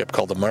Russian ship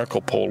called the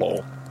Marco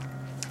Polo.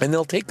 And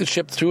they'll take the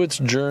ship through its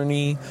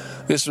journey.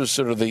 This was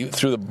sort of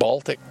through the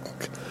Baltic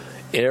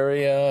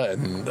area,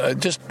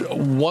 and just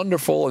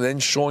wonderful, and then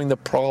showing the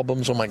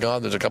problems. Oh my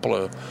God, there's a couple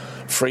of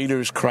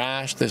freighters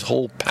crashed. This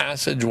whole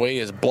passageway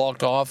is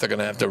blocked off. They're going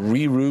to have to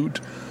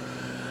reroute.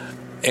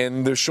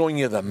 And they're showing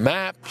you the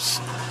maps,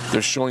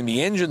 they're showing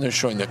the engine, they're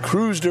showing the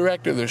cruise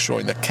director, they're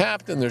showing the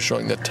captain, they're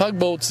showing the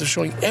tugboats, they're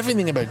showing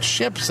everything about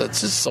ships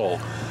that's just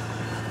so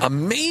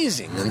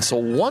amazing and so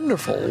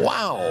wonderful.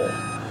 Wow.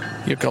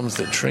 Here comes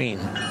the train.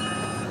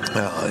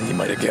 You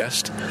might have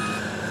guessed.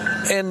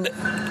 And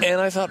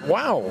I thought,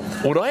 wow,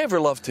 would I ever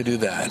love to do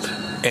that?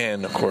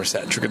 And, of course,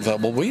 that triggered the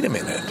thought, well, wait a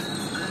minute.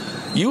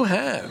 You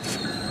have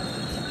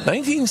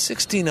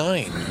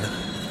 1969...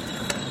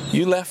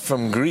 You left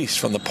from Greece,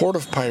 from the port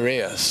of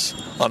Piraeus,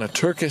 on a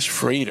Turkish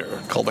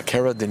freighter called the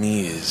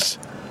Karadeniz,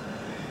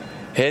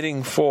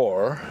 heading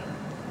for,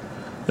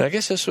 I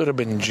guess this would have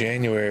been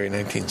January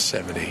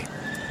 1970,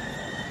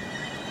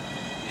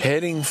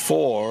 heading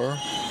for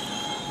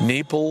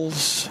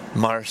Naples,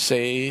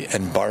 Marseille,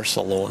 and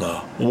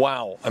Barcelona.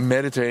 Wow, a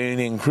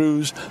Mediterranean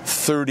cruise,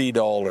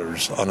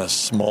 $30 on a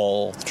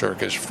small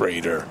Turkish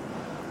freighter.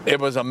 It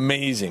was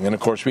amazing. And,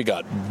 of course, we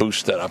got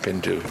boosted up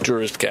into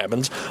tourist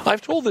cabins.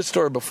 I've told this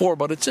story before,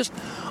 but it's just,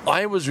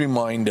 I was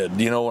reminded,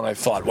 when I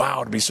thought,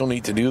 wow, it'd be so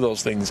neat to do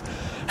those things.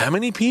 How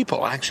many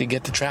people actually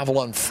get to travel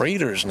on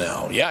freighters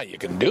now? Yeah, you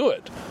can do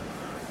it.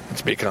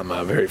 It's become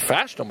a very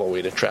fashionable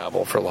way to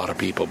travel for a lot of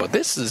people. But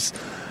this is,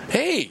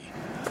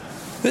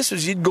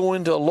 you'd go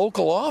into a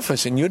local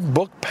office and you'd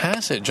book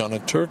passage on a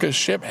Turkish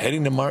ship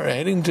heading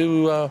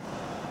to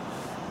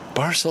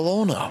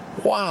Barcelona.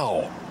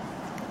 Wow.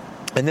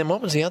 And then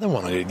what was the other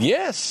one I did?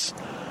 Yes,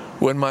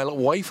 when my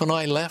wife and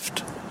I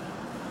left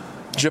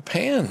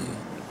Japan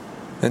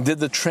and did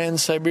the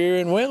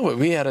Trans-Siberian Railway.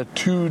 We had a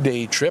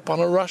 2-day trip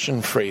on a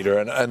Russian freighter,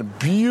 and a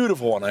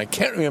beautiful one. I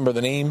can't remember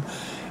the name.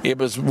 It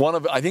was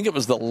I think it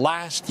was the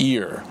last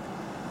year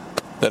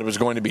that it was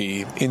going to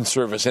be in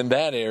service in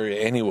that area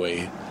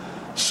anyway,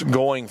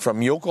 going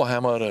from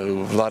Yokohama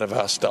to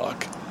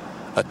Vladivostok,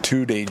 a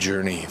 2-day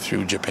journey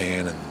through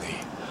Japan, and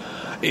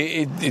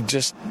it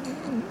just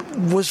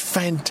was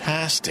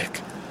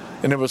fantastic,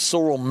 and it was so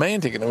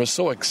romantic, and it was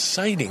so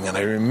exciting. And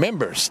I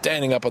remember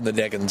standing up on the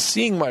deck and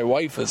seeing my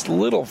wife, this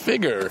little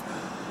figure,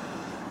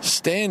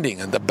 standing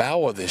at the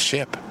bow of the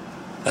ship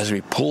as we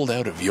pulled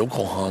out of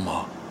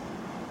Yokohama.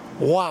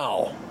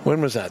 Wow.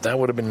 When was that? That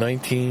would have been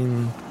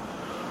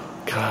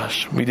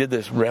we did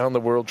this round the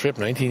world trip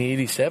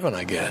 1987,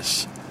 I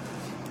guess.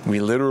 We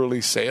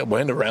literally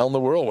went around the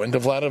world, went to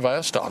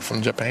Vladivostok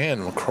from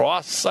Japan,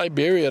 across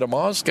Siberia to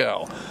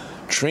Moscow,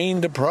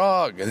 train to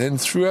Prague, and then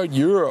throughout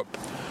Europe,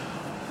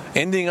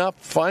 ending up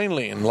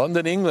finally in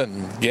London,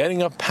 England,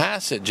 getting a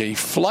passage, a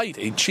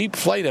cheap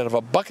flight out of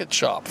a bucket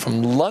shop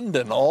from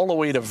London all the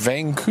way to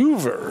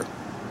Vancouver.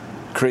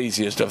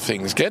 Craziest of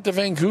things. Get to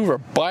Vancouver,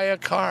 buy a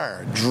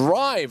car,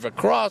 drive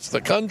across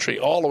the country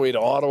all the way to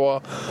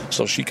Ottawa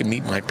so she can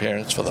meet my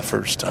parents for the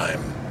first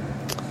time.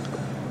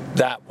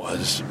 That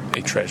was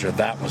a treasure.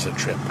 That was a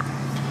trip.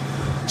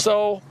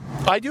 So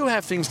I do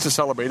have things to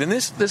celebrate, and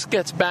this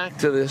gets back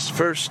to this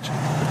first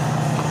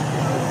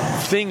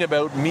thing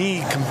about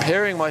me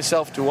comparing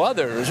myself to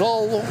others.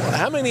 Well,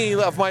 how many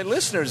of my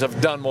listeners have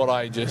done what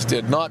I just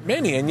did? Not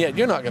many, and yet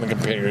you're not going to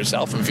compare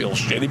yourself and feel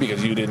shitty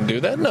because you didn't do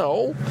that.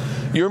 No,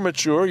 you're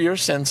mature, you're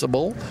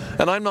sensible,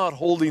 and I'm not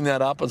holding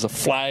that up as a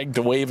flag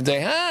to wave and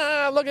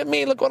say, look at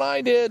me, look what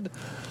I did.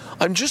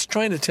 I'm just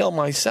trying to tell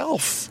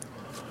myself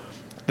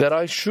that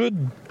I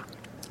should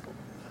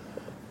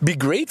be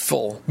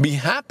grateful, be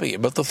happy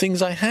about the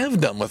things I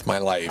have done with my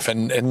life,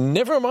 and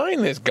never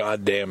mind this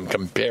goddamn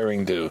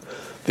comparing to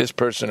this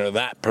person or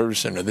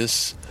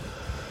this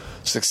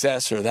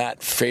success or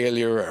that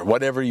failure or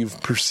whatever you've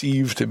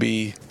perceived to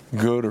be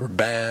good or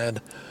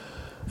bad.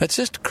 That's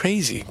just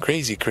crazy,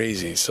 crazy,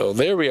 crazy. So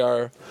there we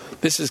are.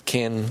 This is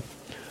Ken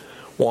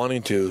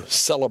wanting to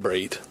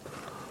celebrate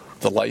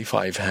the life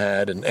I've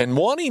had and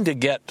wanting to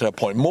get to a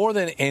point, more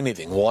than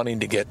anything,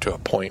 wanting to get to a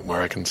point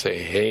where I can say,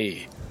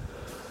 hey,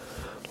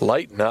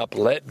 lighten up,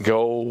 let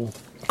go,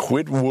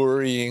 quit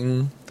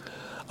worrying.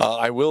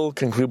 I will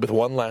conclude with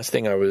one last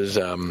thing. I was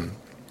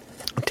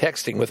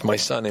texting with my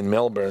son in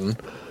Melbourne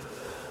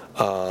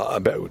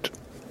about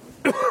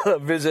a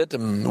visit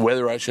and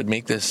whether I should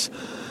make this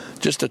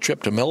just a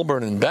trip to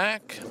Melbourne and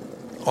back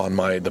on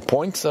the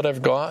points that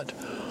I've got,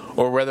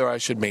 or whether I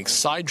should make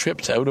side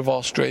trips out of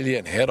Australia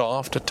and head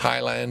off to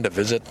Thailand to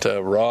visit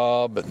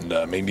Rob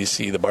and maybe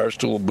see the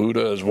Barstool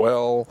Buddha as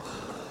well.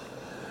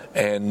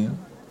 And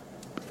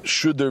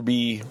should I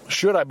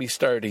be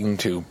starting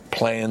to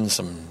plan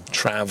some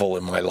travel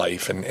in my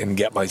life and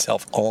get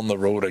myself on the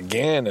road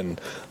again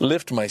and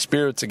lift my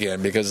spirits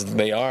again, because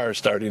they are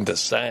starting to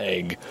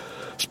sag,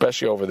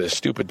 especially over this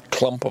stupid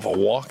clump of a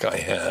walk I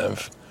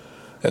have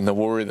and the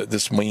worry that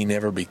this may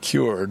never be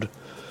cured.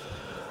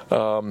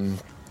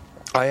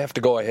 I have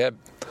to go ahead.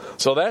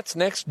 So that's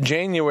next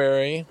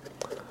January.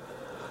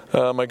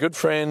 My good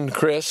friend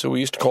Chris, who we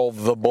used to call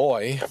The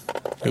Boy,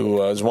 who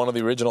was one of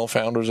the original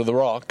founders of The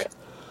Rock,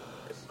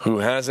 who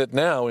has it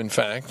now, in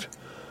fact,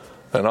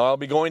 and I'll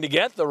be going to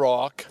get The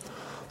Rock.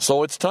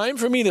 So it's time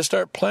for me to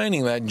start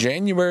planning that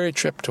January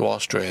trip to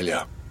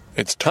Australia.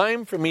 It's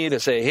time for me to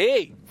say,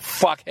 hey,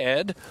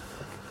 fuckhead,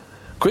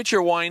 quit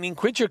your whining,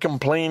 quit your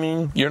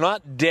complaining. You're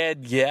not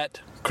dead yet.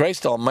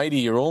 Christ almighty,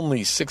 you're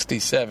only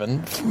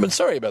 67. But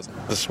sorry about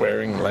the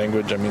swearing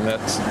language. I mean,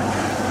 that's...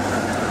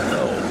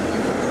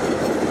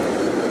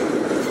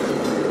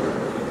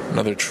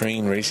 Another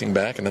train racing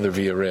back, another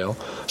Via Rail.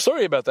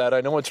 Sorry about that.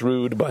 I know it's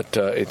rude, but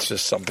it's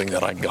just something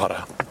that I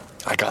gotta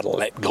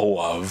let go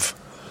of.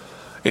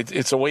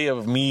 It's a way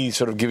of me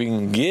sort of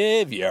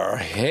give your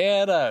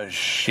head a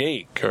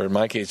shake, or in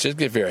my case, just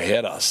give your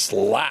head a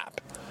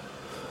slap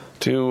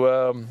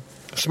to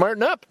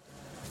smarten up.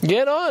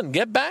 Get on.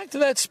 Get back to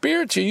that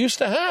spirit you used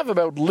to have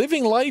about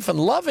living life and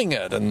loving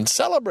it and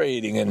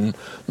celebrating and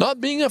not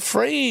being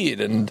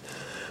afraid and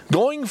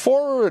going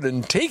forward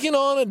and taking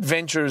on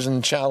adventures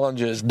and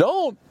challenges.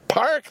 Don't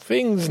park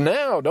things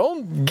now.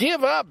 Don't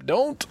give up.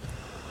 Don't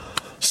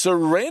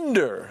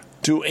surrender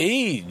to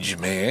age,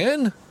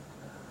 man.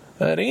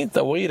 That ain't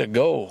the way to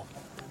go.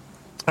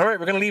 All right,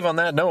 we're going to leave on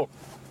that note.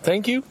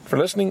 Thank you for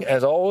listening,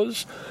 as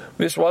always.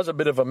 This was a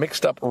bit of a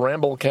mixed-up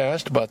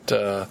ramblecast, but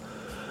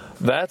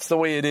that's the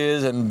way it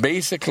is. And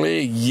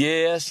basically,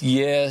 yes,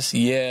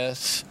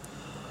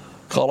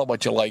 call it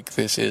what you like.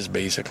 This is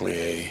basically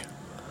a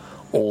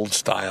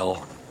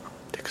old-style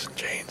Dixon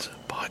Janes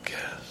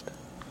podcast.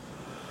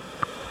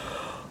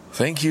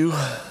 Thank you,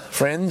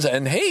 friends.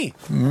 And hey,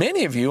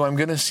 many of you I'm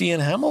going to see in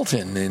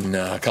Hamilton in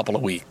a couple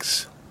of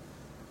weeks.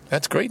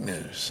 That's great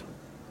news.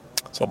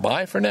 So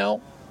bye for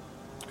now.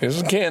 This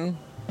is Ken,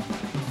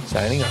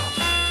 signing off.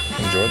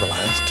 Enjoy the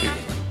last two.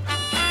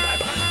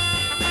 Bye-bye.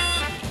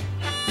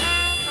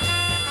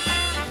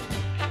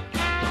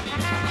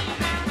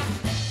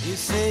 You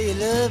say you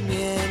love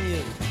me and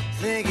you're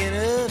thinking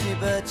of me,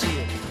 but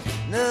you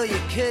know you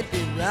could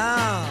be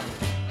wrong.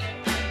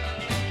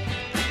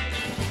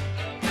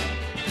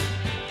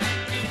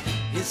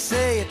 You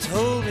say you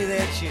told me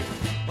that you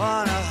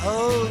wanna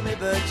hold me,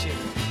 but you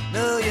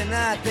know you're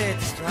not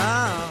that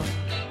strong.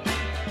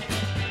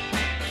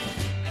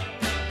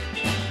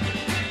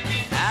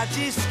 I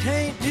just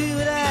can't do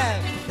what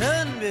I've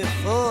done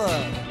before.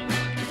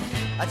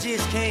 I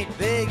just can't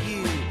beg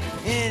you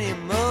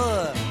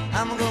anymore.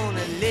 I'm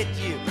gonna let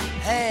you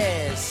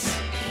pass,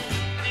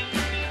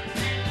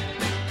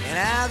 and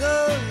I'll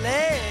go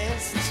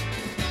last.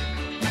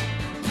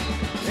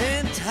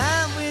 Then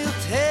time will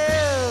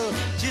tell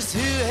just who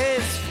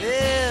has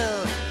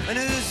failed and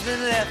who's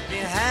been left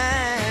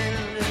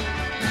behind.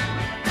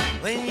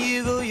 When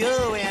you go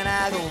your way and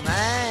I go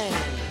mine.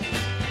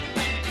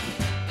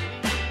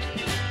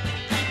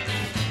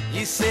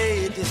 You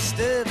say you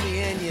disturb me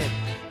and you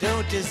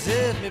don't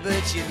deserve me,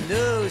 but you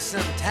know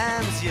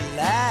sometimes you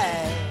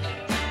lie.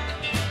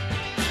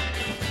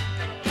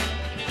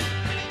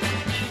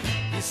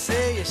 You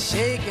say you're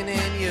shaking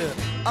and you're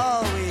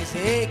always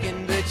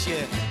aching, but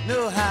you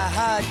know how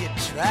hard you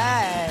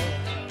try.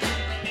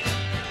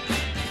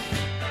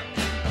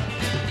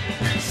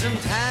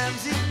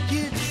 Sometimes it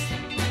gets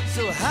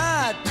so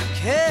hard to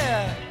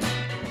care.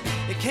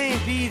 It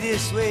can't be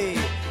this way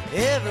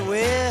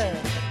everywhere,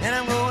 and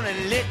I'm gonna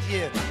let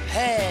you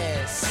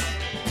pass.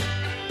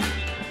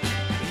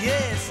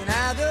 Yes, and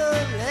I'll go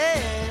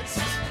last.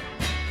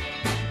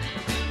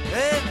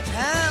 And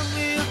time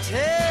will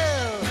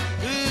tell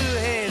who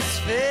has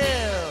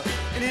fell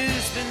and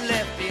who's been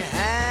left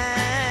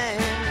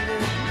behind.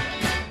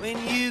 When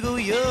you go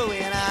your way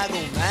and I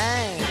go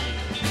mine.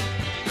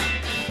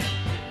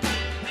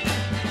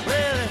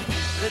 Well,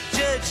 the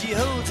judge, he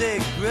holds a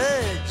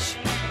grudge.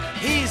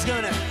 He's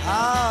gonna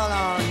call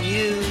on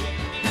you.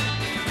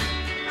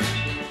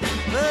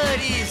 But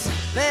he's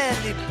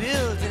badly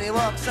built and he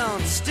walks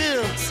on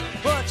stilts.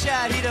 Watch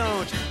out he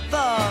don't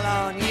fall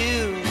on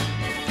you.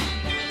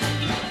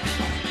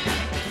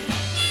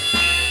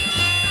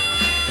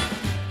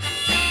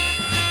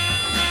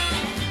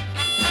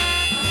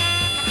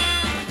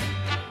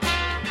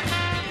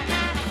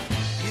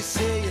 You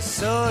say you're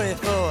sorry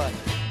for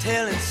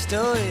telling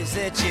stories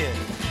that you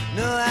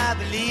know I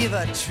believe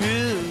are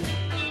true.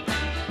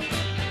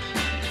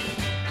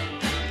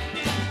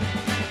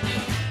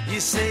 You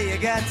say you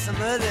got some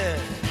other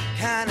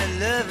kind of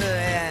lover,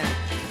 and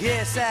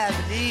yes, I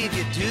believe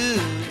you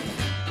do.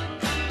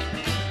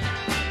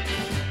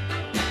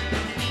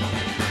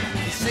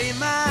 You say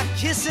my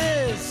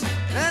kisses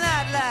are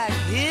not like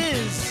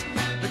his,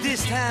 but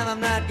this time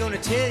I'm not gonna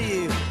tell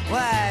you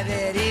why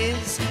that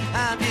is.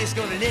 I'm just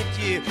gonna let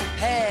you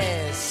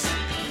pass.